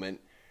the moment,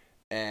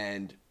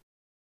 and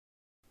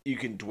you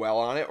can dwell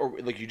on it, or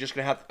like you're just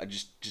gonna have to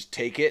just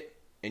take it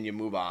and you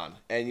move on.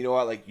 And you know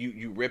what? Like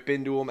you rip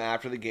into them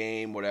after the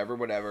game,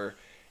 whatever,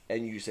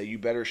 and you say you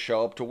better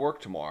show up to work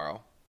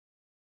tomorrow.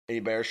 And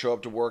you better show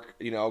up to work,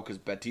 because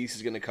Betis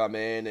is gonna come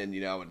in, and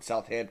and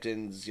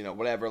Southampton's,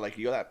 whatever. Like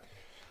you got that.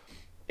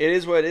 It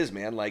is what it is,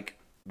 man. Like,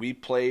 we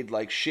played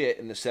like shit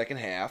in the second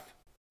half.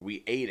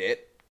 We ate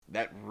it.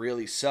 That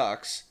really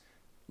sucks.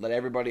 Let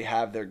everybody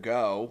have their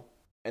go.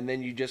 And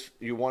then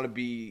you want to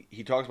be,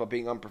 he talks about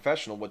being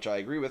unprofessional, which I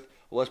agree with.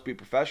 Well, let's be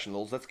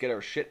professionals. Let's get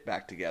our shit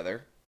back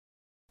together.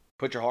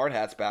 Put your hard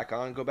hats back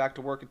on and go back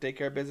to work and take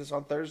care of business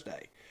on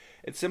Thursday.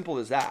 It's simple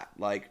as that.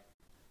 Like,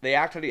 they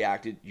acted how he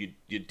acted.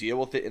 You deal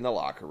with it in the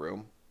locker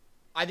room.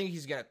 I think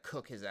he's going to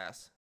cook his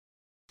ass.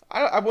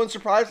 I wouldn't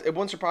surprise. It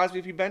wouldn't surprise me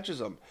if he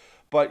benches him.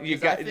 But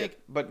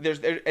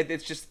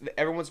it's just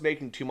everyone's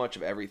making too much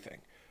of everything.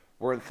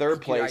 We're in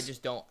third place.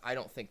 I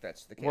don't think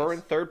that's the case. We're in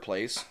third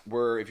place.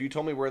 If you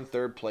told me we're in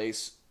third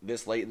place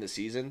this late in the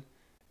season,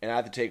 and I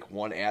have to take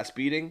one ass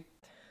beating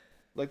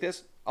like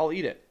this, I'll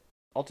eat it.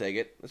 I'll take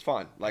it. It's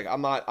fine. Like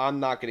I'm not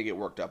gonna get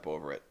worked up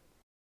over it.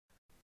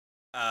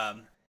 I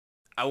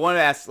want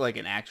to ask like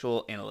an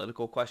actual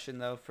analytical question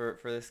though for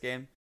this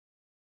game.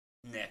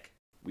 Nick,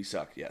 we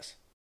suck. Yes.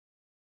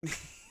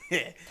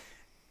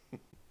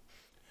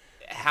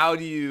 How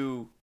do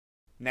you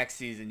next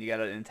season? You got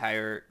an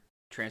entire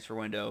transfer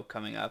window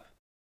coming up.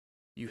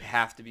 You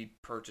have to be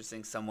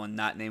purchasing someone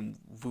not named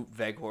Wout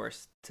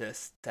Weghorst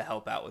to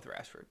help out with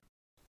Rashford.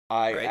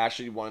 I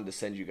actually wanted to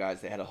send you guys.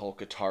 They had a whole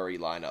Qatari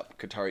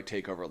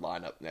takeover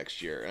lineup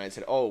next year, and I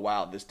said, "Oh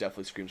wow, this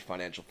definitely screams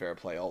financial fair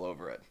play all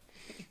over it."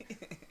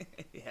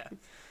 Yeah,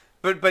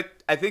 but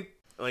I think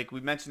like we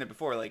mentioned it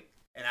before, like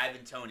and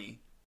Ivan Toney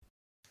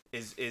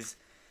is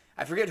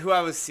I forget who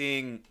I was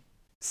seeing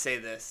say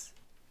this.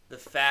 The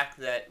fact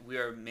that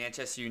you are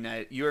Manchester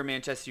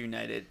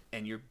United,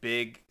 and your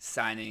big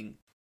signing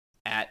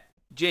at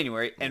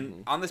January,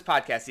 and on this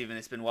podcast even,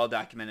 it's been well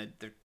documented.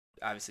 They're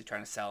obviously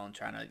trying to sell and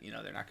trying to,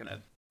 they're not going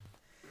to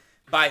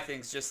buy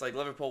things just like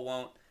Liverpool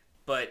won't.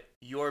 But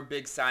your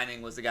big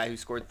signing was the guy who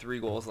scored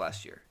 3 goals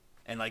last year,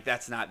 and like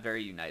that's not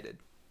very United.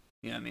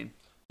 You know what I mean?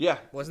 Yeah.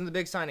 Wasn't the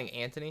big signing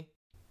Anthony?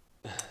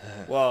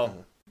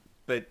 Well,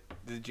 but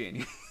the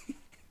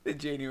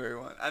January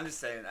one. I'm just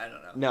saying. I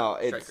don't know. No,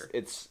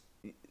 it's.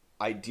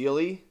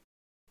 Ideally,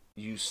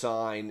 you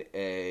sign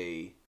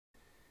either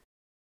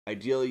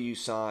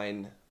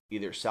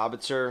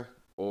Sabitzer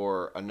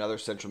or another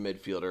central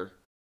midfielder,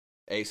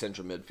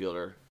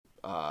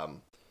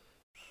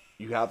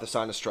 You have to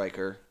sign a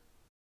striker,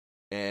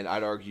 and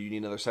I'd argue you need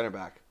another center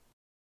back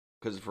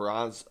because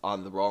Varane's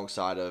on the wrong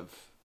side of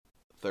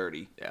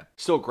 30. Yeah,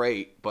 still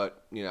great,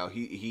 but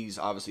he's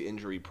obviously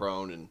injury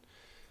prone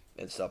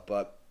and stuff.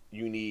 But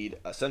you need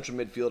a central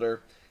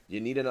midfielder.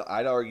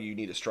 I'd argue you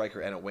need a striker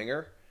and a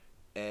winger.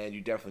 And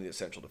you definitely need a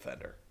central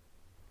defender.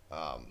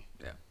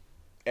 Yeah.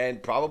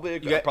 And probably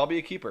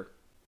a keeper.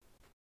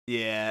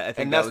 Yeah, I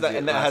think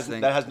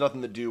that has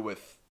nothing to do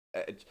with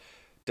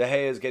De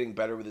Gea is getting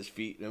better with his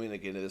feet. I mean, they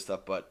get into this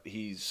stuff, but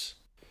he's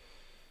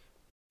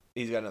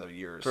got another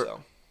year or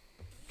so.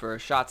 For a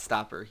shot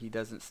stopper, he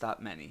doesn't stop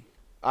many.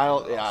 I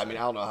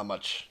don't know how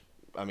much.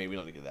 I mean, we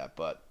don't get that,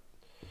 but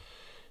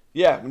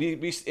yeah,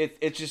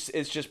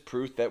 it's just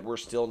proof that we're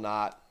still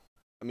not.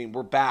 I mean,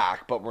 we're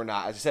back, but we're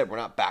not. As I said, we're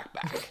not back.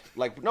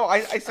 Like, no, I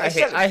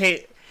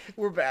hate.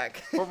 We're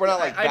back. We're not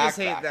like back. I just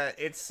hate that.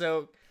 It's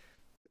so.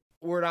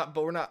 We're not.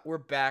 We're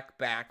back,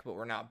 but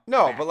we're not.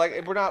 No, back, but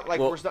like we're not like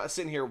we're not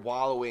sitting here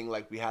wallowing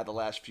like we had the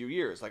last few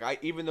years. Like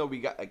even though we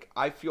got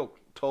I feel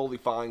totally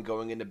fine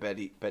going into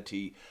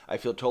Betis. I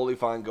feel totally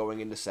fine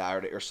going into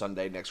Saturday or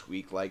Sunday next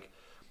week. Like,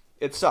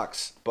 it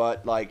sucks,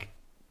 but like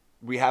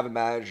we have a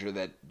manager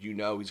that he's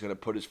going to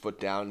put his foot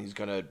down.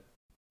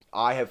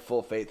 I have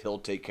full faith he'll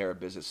take care of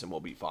business and we'll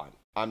be fine.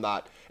 I'm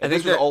not. If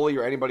this was Ole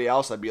or anybody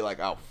else, I'd be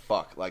like, oh,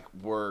 fuck. Like,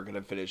 we're going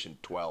to finish in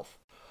 12th.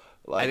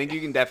 I think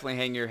you can definitely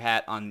hang your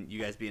hat on you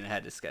guys being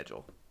ahead of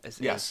schedule.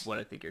 Is what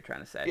I think you're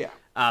trying to say.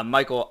 Yeah.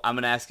 Michael, I'm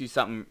going to ask you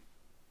something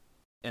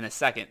in a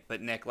second.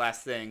 But, Nick,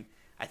 last thing.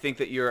 I think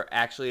that you're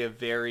actually a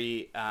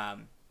very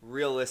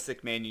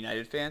realistic Man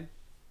United fan.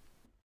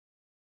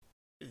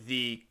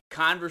 The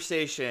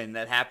conversation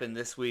that happened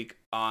this week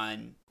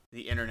on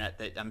the internet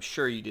that I'm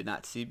sure you did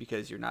not see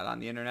because you're not on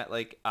the internet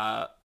like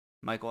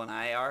Michael and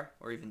I are,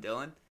 or even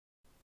Dylan.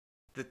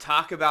 The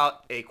talk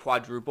about a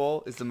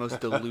quadruple is the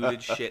most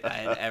diluted shit I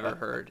had ever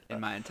heard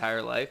in my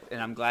entire life,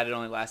 and I'm glad it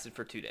only lasted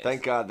for 2 days.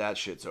 Thank God that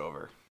shit's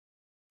over.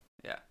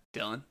 Yeah.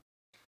 Dylan?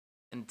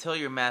 Until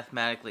you're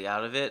mathematically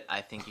out of it,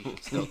 I think you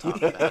should still talk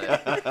about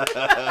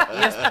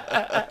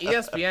it.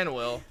 ESPN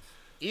will.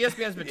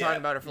 ESPN's been talking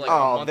about it for like a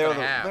Oh, month and a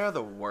half. they're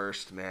the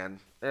worst, man.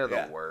 They're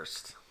Yeah. the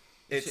worst.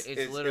 It's it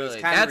was literally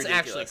kinda that's ridiculous.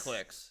 actually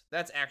clicks.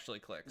 That's actually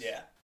clicks.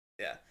 Yeah.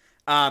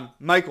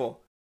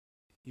 Michael,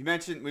 we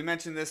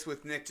mentioned this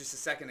with Nick just a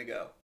second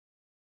ago.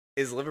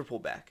 Is Liverpool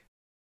back?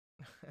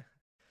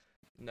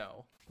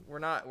 No, we're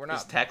not. We're Is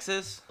not.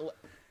 Texas?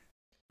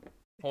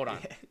 Hold on,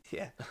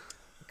 Yeah.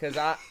 because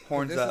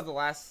Horns this up. is the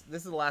last.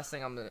 This is the last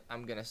thing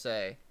I'm gonna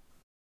say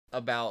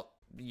about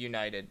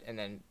United, and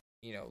then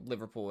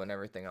Liverpool and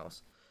everything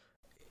else.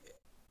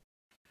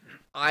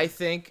 I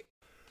think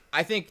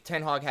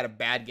Ten Hag had a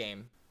bad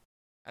game.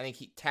 I think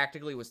he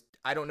tactically was.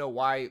 I don't know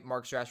why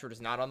Mark Rashford is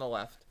not on the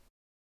left,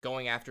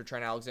 going after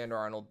Trent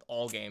Alexander-Arnold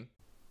all game.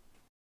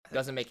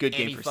 Doesn't make Good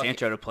any game for fucking-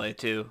 Sancho to play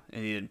too,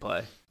 and he didn't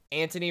play.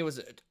 Anthony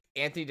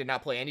did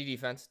not play any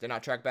defense. Did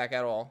not track back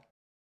at all.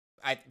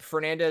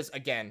 Fernandez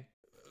again,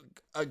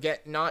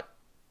 not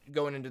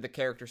going into the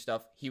character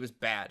stuff. He was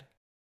bad.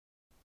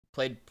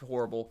 Played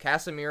horrible.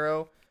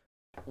 Casemiro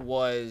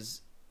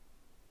was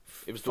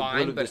It was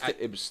fine,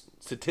 it was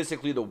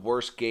statistically the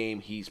worst game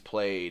he's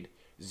played.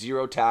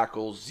 0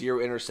 tackles, 0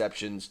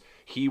 interceptions.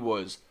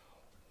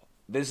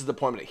 This is the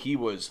point that he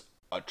was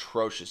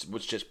atrocious,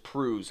 which just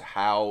proves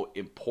how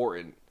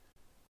important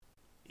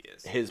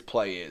his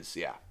play is.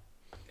 Yeah.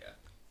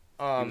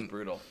 He was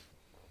brutal.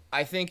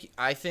 I think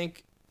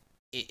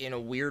in a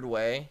weird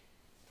way,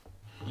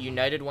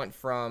 United went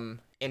from,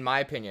 in my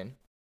opinion,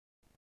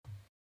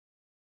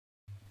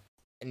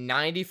 a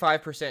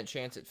 95%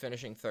 chance at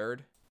finishing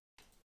third.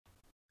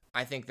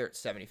 I think they're at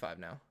 75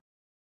 now.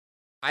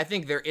 I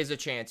think there is a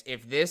chance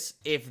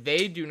if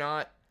they do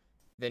not,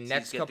 the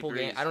next get couple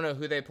degrees. games, I don't know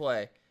who they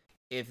play.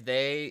 If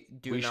they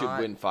do We not, should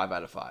win 5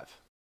 out of 5.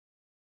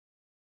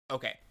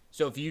 Okay,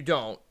 so if you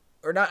don't,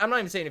 or not, I'm not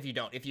even saying if you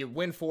don't. If you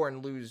win 4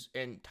 and lose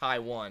and tie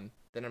 1,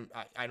 then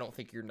I don't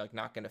think you're like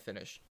not going to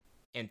finish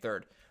in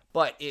third.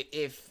 But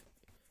if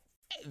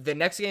the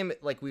next game,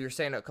 like we were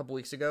saying a couple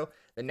weeks ago,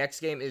 the next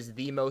game is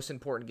the most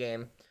important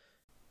game.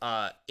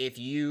 If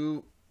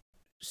you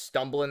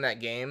stumble in that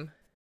game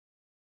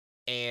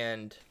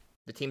and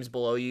the teams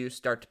below you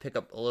start to pick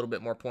up a little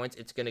bit more points,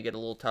 it's going to get a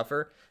little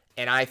tougher.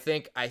 And I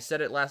think I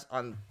said it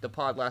on the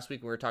pod last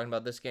week when we were talking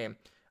about this game.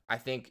 I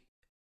think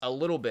a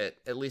little bit,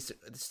 at least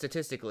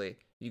statistically,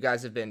 you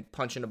guys have been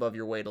punching above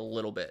your weight a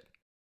little bit.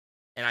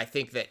 And I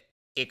think that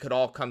it could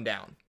all come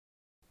down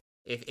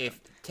if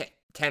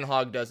Ten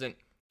Hag doesn't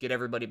get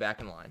everybody back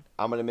in line.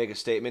 I'm going to make a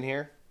statement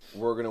here.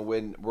 We're going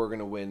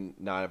to win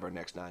 9 of our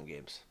next 9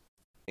 games,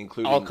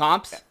 including All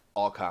comps?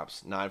 All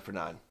comps, 9 for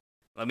 9.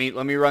 Let me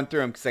run through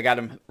them because I got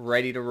them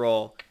ready to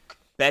roll.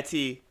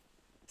 Betty,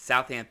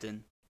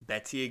 Southampton,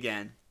 Betty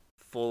again,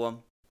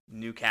 Fulham,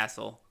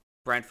 Newcastle,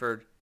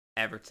 Brentford,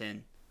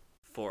 Everton,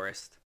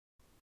 Forest.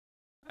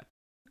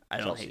 I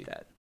don't Chelsea. hate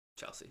that.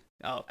 Chelsea.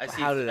 Oh, I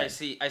see. how did I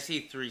see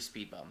 3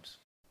 speed bumps.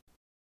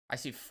 I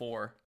see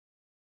 4.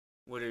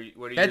 What are you?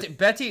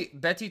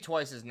 Betty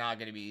twice is not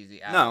going to be easy.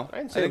 No, I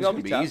didn't say it was going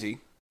to be tough. easy.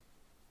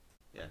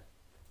 Yeah. I think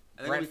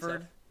it'll be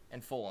Brentford tough.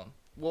 and Fulham.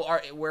 Well,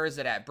 where is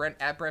it at?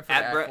 At Brentford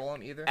At or Bre- at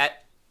Fulham either?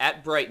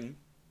 At Brighton,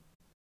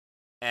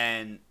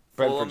 and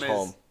Brentford's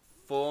home.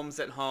 Fulham's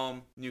at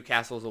home.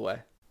 Newcastle's away.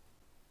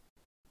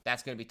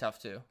 That's going to be tough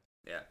too.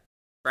 Yeah.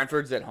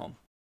 Brentford's at home.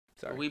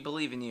 Sorry. We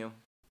believe in you.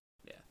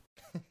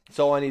 That's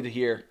all I need to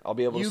hear. I'll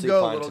be able to You sleep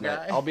go, fine little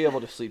tonight. guy. I'll be able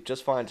to sleep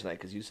just fine tonight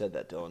because you said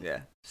that, Dylan.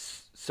 Yeah.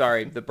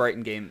 Sorry, the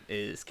Brighton game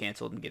is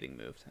canceled and getting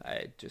moved.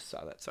 I just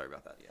saw that. Sorry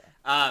about that. Yeah.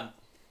 All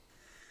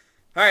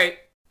right.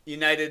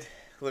 United,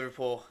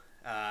 Liverpool.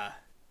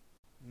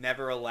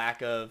 Never a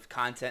lack of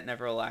content.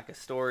 Never a lack of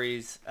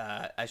stories.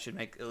 I should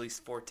make at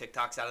least 4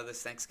 TikToks out of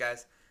this. Thanks,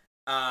 guys.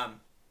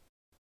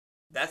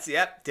 That's the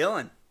app.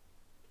 Dylan,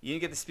 you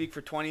didn't get to speak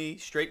for 20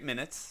 straight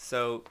minutes,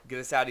 so get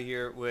us out of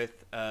here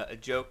with a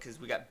joke because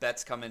we got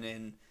bets coming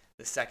in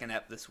the second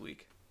ep this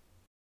week.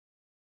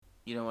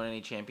 You don't want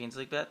any Champions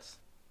League bets?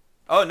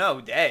 Oh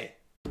no, day.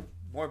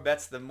 More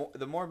bets, the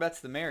more bets,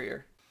 the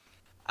merrier.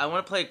 I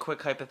want to play a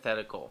quick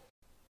hypothetical.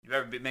 You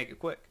better make it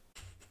quick.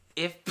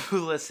 If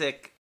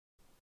Pulisic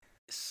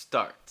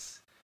starts,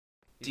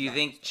 do you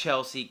think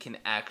Chelsea can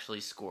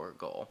actually score a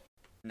goal?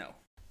 No.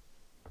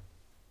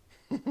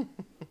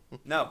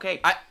 No.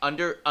 Okay,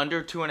 under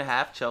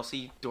 2.5,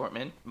 Chelsea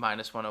Dortmund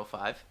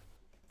 -105,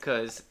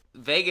 because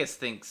Vegas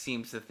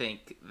seems to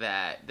think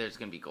that there's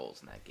gonna be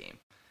goals in that game.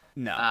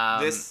 No.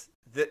 Um,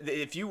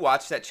 If you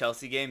watch that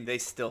Chelsea game, they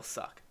still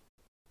suck.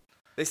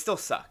 They still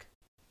suck.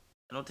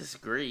 I don't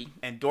disagree.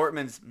 And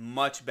Dortmund's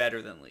much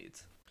better than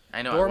Leeds.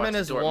 I know. Dortmund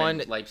has Dortmund won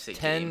Leipzig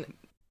 10 game.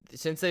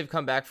 since they've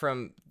come back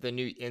from the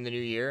new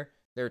year.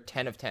 They're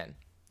 10 of 10.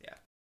 Yeah.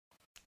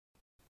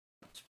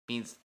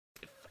 Means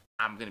if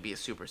I'm gonna be a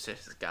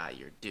superstitious guy,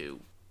 you're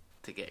due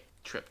to get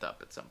tripped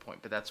up at some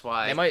point. But that's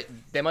why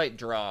They might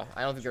draw.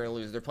 I don't think they're gonna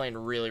lose. They're playing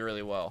really,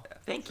 really well.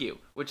 Thank you.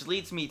 Which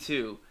leads me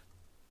to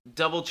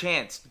double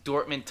chance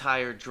Dortmund tie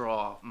or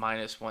draw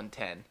 -110.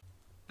 Tie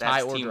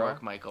That's or teamwork,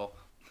 draw? Michael.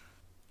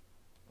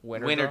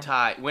 Winner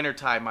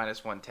tie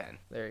minus 110.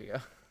 There you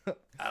go.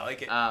 I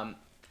like it. And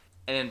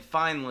then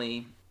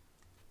finally,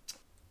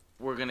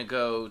 we're gonna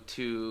go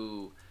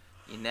to.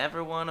 You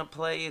never want to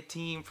play a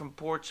team from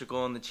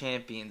Portugal in the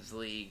Champions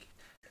League.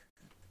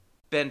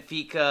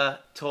 Benfica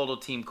total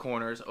team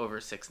corners over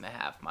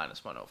 6.5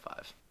 minus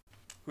 105.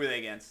 Who are they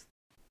against?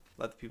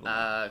 Let the people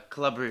know.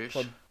 Club Brugge,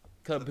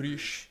 Club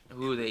Brugge.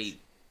 who they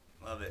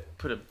Love it.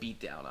 put a beat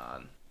down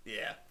on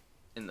Yeah.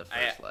 in the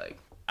first leg.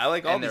 I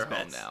like all And these they're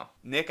home bets. now.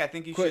 Nick, I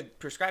think you Quick. should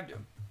prescribe to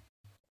him.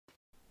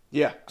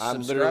 Yeah,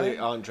 I'm Subscribe? literally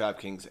on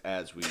DraftKings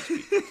as we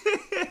speak.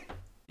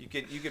 You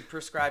could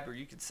prescribe or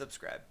you could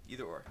subscribe.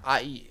 Either or.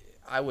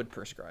 I would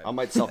prescribe. I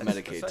might self-medicate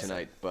That's what I said.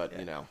 tonight, but Yeah.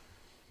 you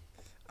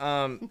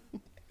know.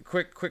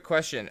 Quick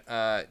question.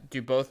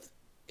 Do both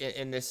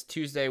in this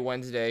Tuesday,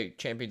 Wednesday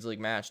Champions League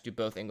match? Do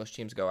both English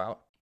teams go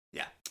out?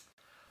 Yeah.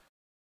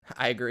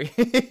 I agree.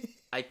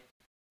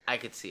 I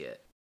could see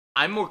it.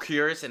 I'm more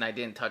curious, and I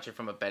didn't touch it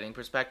from a betting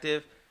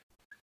perspective.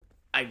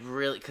 I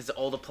really, because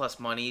all the plus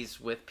monies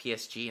with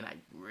PSG, and I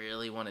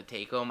really want to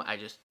take them. I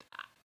just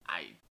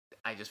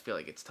feel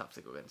like it's tough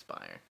to go against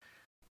Bayern.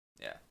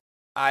 Yeah.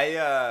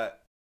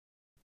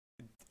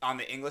 On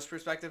the English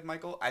perspective,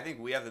 Michael, I think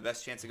we have the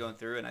best chance of going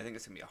through, and I think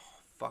it's going to be a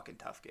fucking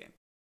tough game.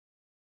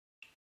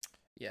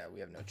 Yeah,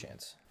 we have no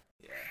chance.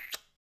 Yeah.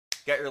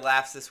 Got your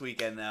laughs this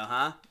weekend, though,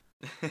 huh?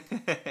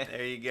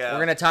 There you go.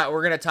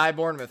 We're gonna tie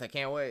Bournemouth. I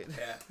can't wait.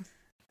 Yeah.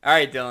 All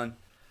right, Dylan.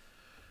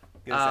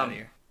 Get us out of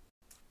here.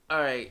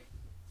 All right.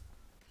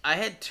 I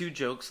had 2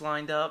 jokes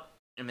lined up,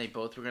 and they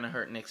both were gonna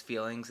hurt Nick's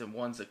feelings. And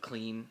one's a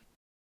clean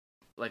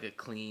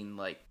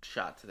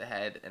shot to the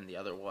head, and the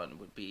other one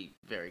would be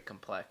very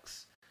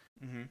complex.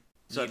 Mm-hmm.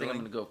 So I think I'm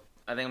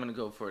gonna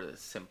go for the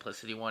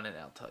simplicity one, and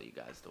I'll tell you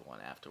guys the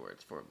one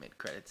afterwards for a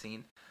mid-credit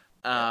scene.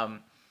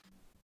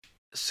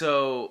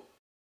 So,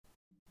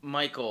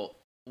 Michael,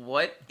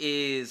 what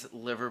is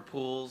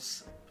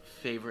Liverpool's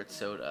favorite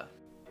soda?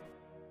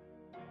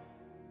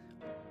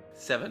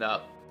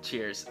 7-Up.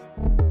 Cheers.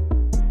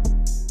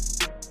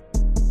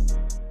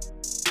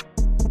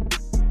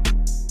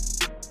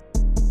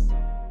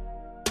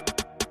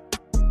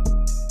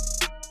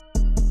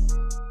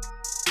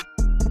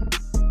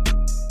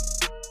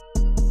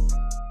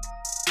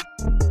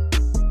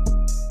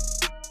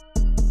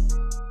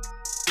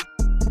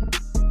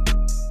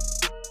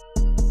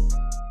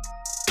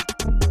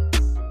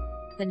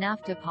 The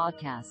NAFTA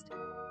podcast.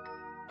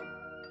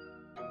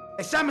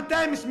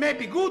 Sometimes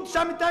maybe good,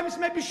 sometimes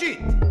maybe shit.